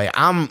 so anyway,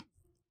 I'm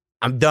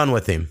done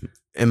with him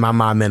in my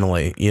mind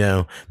mentally, you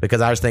know,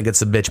 because I just think it's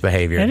some bitch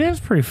behavior. It is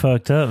pretty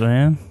fucked up,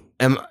 man.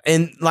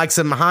 And like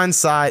some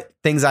hindsight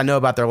things I know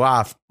about their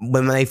life,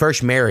 when they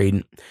first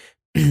married,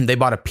 they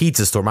bought a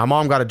pizza store. My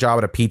mom got a job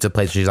at a pizza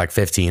place when she was like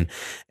 15,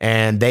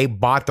 and they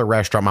bought the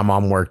restaurant my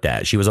mom worked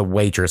at. She was a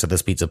waitress at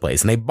this pizza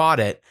place, and they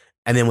bought it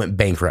and then went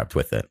bankrupt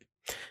with it.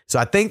 So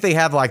I think they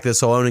have like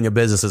this whole owning a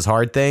business is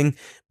hard thing,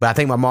 but I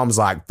think my mom's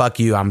like, fuck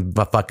you, I'm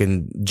a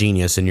fucking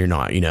genius and you're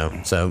not, you know.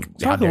 So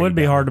it would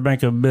be hard to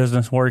make a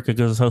business work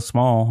because it's so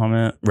small. I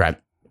mean, right.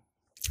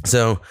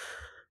 So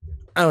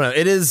I don't know.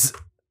 It is,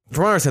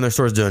 from what I understand, their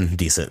store's doing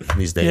decent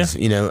these days,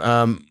 you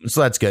know.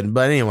 So that's good.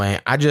 But anyway,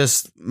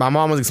 my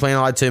mom was explaining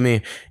all that to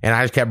me, and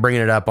I just kept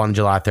bringing it up on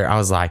July 3rd. I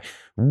was like,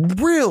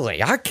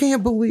 really? I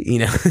can't believe, you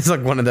know, it's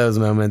like one of those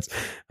moments.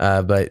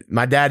 But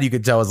my dad, you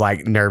could tell, was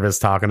like nervous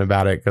talking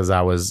about it because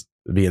I was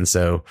being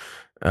so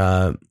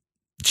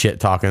shit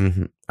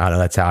talking. I don't know.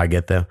 That's how I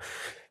get though.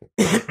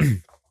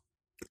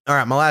 All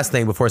right. My last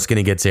thing before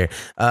Skinny gets here.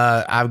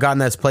 I've gotten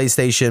this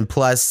PlayStation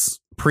Plus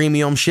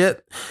premium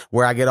shit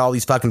where I get all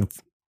these fucking,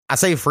 I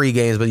say free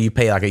games, but you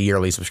pay like a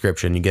yearly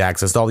subscription. You get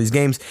access to all these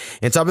games.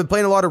 And so I've been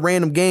playing a lot of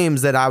random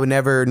games that I would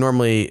never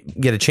normally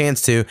get a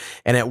chance to.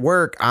 And at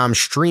work, I'm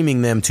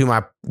streaming them to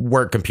my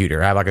work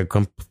computer. I have like a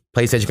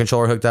PlayStation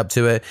controller hooked up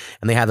to it,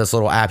 and they have this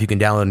little app you can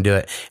download and do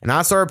it. And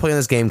I started playing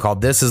this game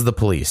called This Is the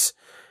Police.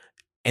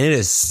 And it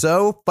is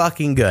so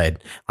fucking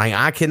good. Like,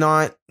 I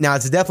cannot. Now,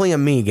 it's definitely a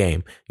me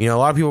game. You know, a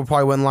lot of people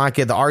probably wouldn't like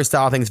it. The art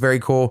style I think is very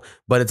cool,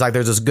 but it's like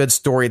there's this good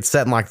story. It's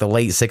set in like the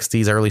late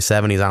 60s, early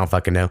 70s. I don't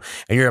fucking know.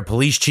 And you're a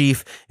police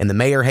chief, and the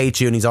mayor hates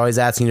you, and he's always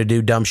asking you to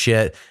do dumb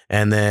shit.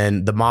 And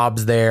then the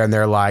mob's there, and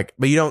they're like,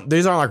 but you don't,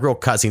 these aren't like real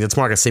cutscenes. It's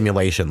more like a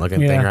simulation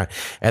looking thing, right?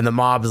 And the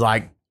mob's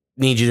like,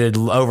 need you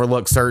to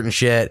overlook certain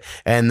shit,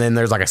 and then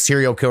there's like a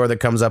serial killer that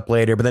comes up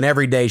later, but then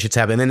every day shit's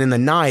happening. And then in the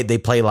night they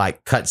play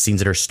like cutscenes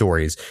that are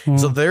stories.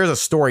 So there's a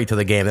story to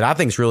the game that I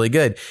think is really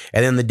good.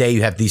 And then the day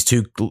you have these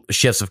two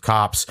shifts of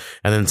cops,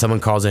 and then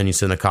someone calls in, you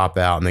send a cop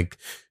out, and they,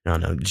 I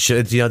don't know, it's,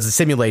 you know, it's a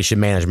simulation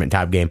management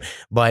type game,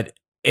 but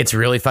it's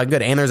really fucking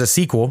good. And there's a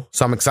sequel,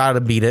 so I'm excited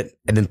to beat it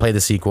and then play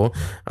the sequel.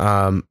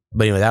 But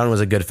anyway, that one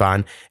was a good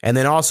find. And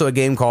then also a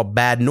game called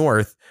Bad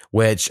North,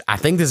 which I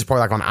think this is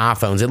probably like on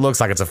iPhones. It looks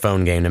like it's a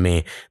phone game to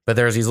me. But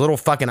there's these little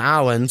fucking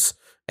islands,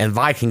 and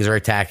Vikings are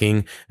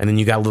attacking, and then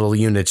you got little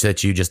units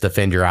that you just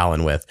defend your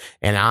island with.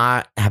 And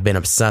I have been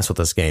obsessed with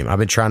this game. I've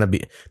been trying to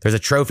there's a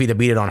trophy to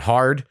beat it on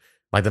hard,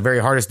 like the very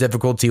hardest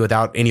difficulty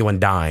without anyone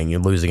dying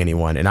and losing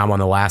anyone. And I'm on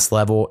the last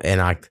level, and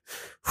I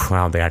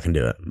don't think I can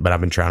do it, but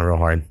I've been trying real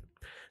hard.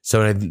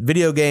 So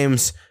video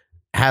games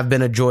have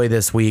been a joy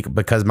this week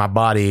because my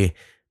body,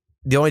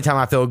 the only time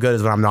I feel good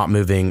is when I'm not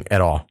moving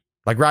at all.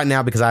 Like right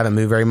now, because I haven't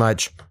moved very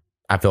much,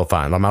 I feel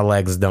fine. Like my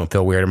legs don't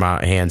feel weird in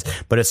my hands.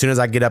 But as soon as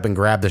I get up and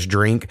grab this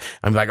drink,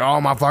 I'm like, oh,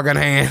 my fucking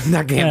hand.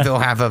 I can't feel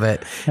half of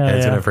it. And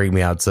it's going to freak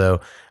me out.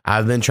 So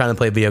I've been trying to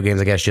play video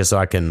games, I guess, just so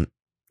I can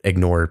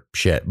ignore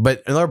shit.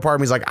 But another part of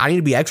me is like, I need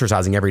to be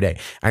exercising every day.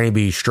 I need to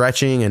be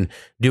stretching and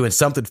doing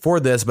something for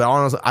this. But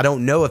honestly, I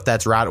don't know if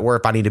that's right or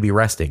if I need to be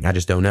resting. I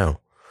just don't know.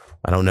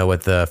 I don't know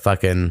what the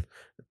fucking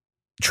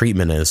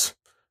treatment is.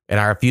 And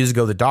I refuse to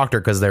go to the doctor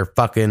because they're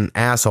fucking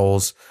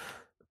assholes.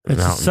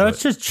 It's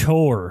such a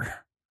chore.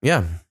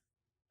 Yeah.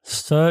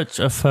 Such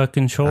a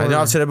fucking chore. I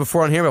know I've said it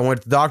before on here, but I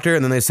went to the doctor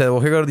and then they said,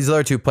 well, here, go to these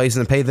other two places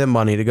and pay them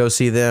money to go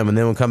see them. And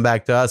then we'll come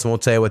back to us and we'll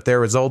tell you what their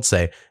results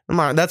say. I'm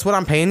like, that's what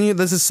I'm paying you?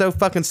 This is so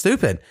fucking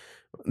stupid.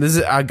 This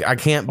is, I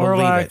can't believe or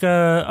like,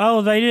 it.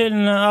 Oh, they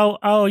didn't.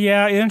 Oh,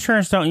 yeah.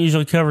 Insurance don't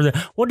usually cover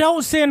that. Well,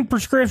 don't send a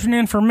prescription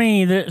in for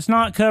me that's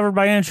not covered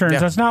by insurance. Yeah.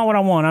 That's not what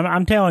I want.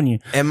 I'm telling you.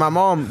 And my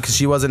mom, because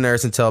she was a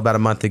nurse until about a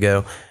month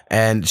ago,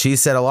 and she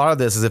said a lot of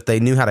this is if they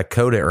knew how to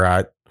code it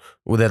right,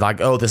 well, they're like,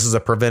 oh, this is a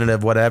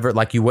preventative whatever,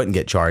 like you wouldn't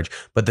get charged.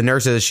 But the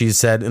nurses, she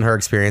said in her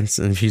experience,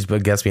 and she's a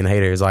guess being a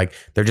hater, is like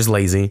they're just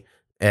lazy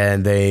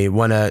and they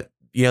want to,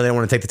 they don't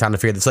want to take the time to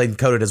figure this. So they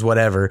code it as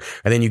whatever,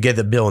 and then you get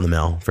the bill in the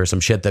mail for some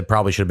shit that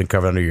probably should have been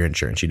covered under your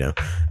insurance,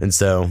 And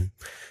so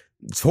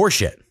it's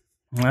horseshit.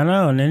 I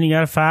know, and then you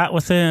got to fight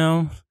with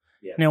them.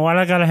 Yeah. Now, why do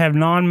I got to have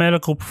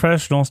non-medical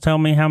professionals tell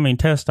me how many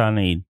tests I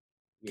need?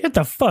 Yeah. Get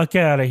the fuck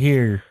out of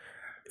here.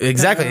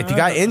 Exactly. If you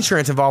got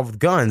insurance involved with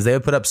guns, they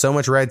would put up so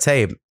much red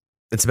tape.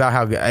 It's about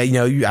how, I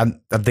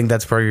think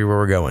that's probably where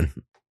we're going.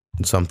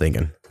 So I'm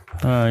thinking.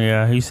 Oh,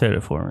 yeah. He said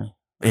it for me.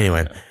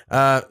 Anyway.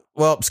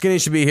 Well, Skinny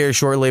should be here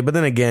shortly. But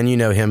then again, you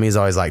know him. He's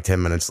always like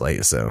 10 minutes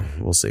late. So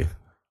we'll see.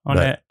 On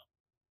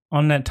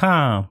that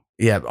time.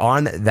 Yeah.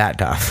 On that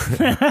time.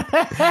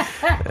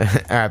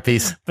 All right.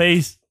 Peace.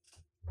 Peace.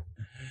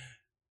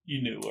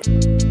 You knew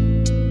it.